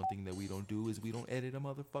if there's one thing that we don't do is we don't edit a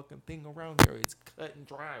motherfucking thing around here. It's cut and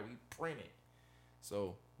dry. We print it.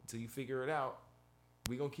 So until you figure it out,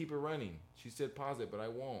 we gonna keep it running. She said pause it, but I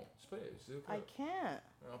won't. Just play it. I can't.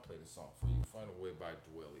 I'll play the song for you. Find a Way by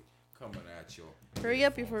Dwelly. Coming at you. Hurry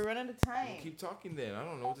up before we run out of time. Well, keep talking then. I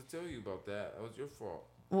don't know what to tell you about that. That was your fault.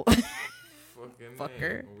 Fucking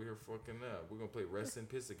Fucker. We were fucking up. We're gonna play Rest in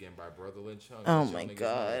Piss again by Brother Lynch Hung. Oh my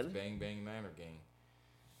god. Bang Bang Niner Gang.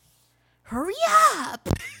 Hurry up.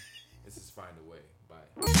 This is Find a Way by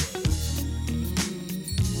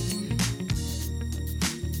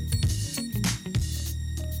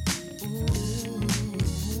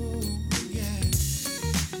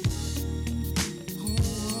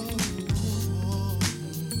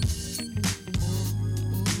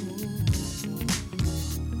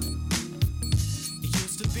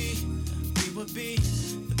be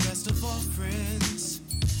the best of all friends.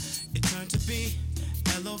 It turned to be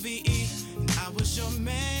LOVE, and I was your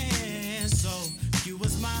man. So you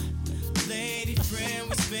was my lady friend.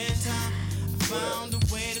 We spent time. I found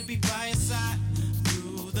a way to be by your side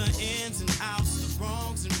through the ins and outs, the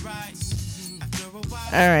wrongs and rights. After a while.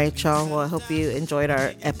 All right, y'all. Well, I hope you enjoyed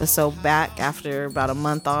our episode back after about a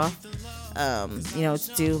month off. You know what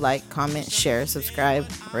to do: like, comment, share, subscribe,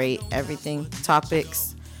 rate, everything,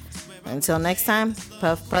 topics. Until next time,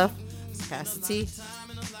 puff, puff, pass the tea.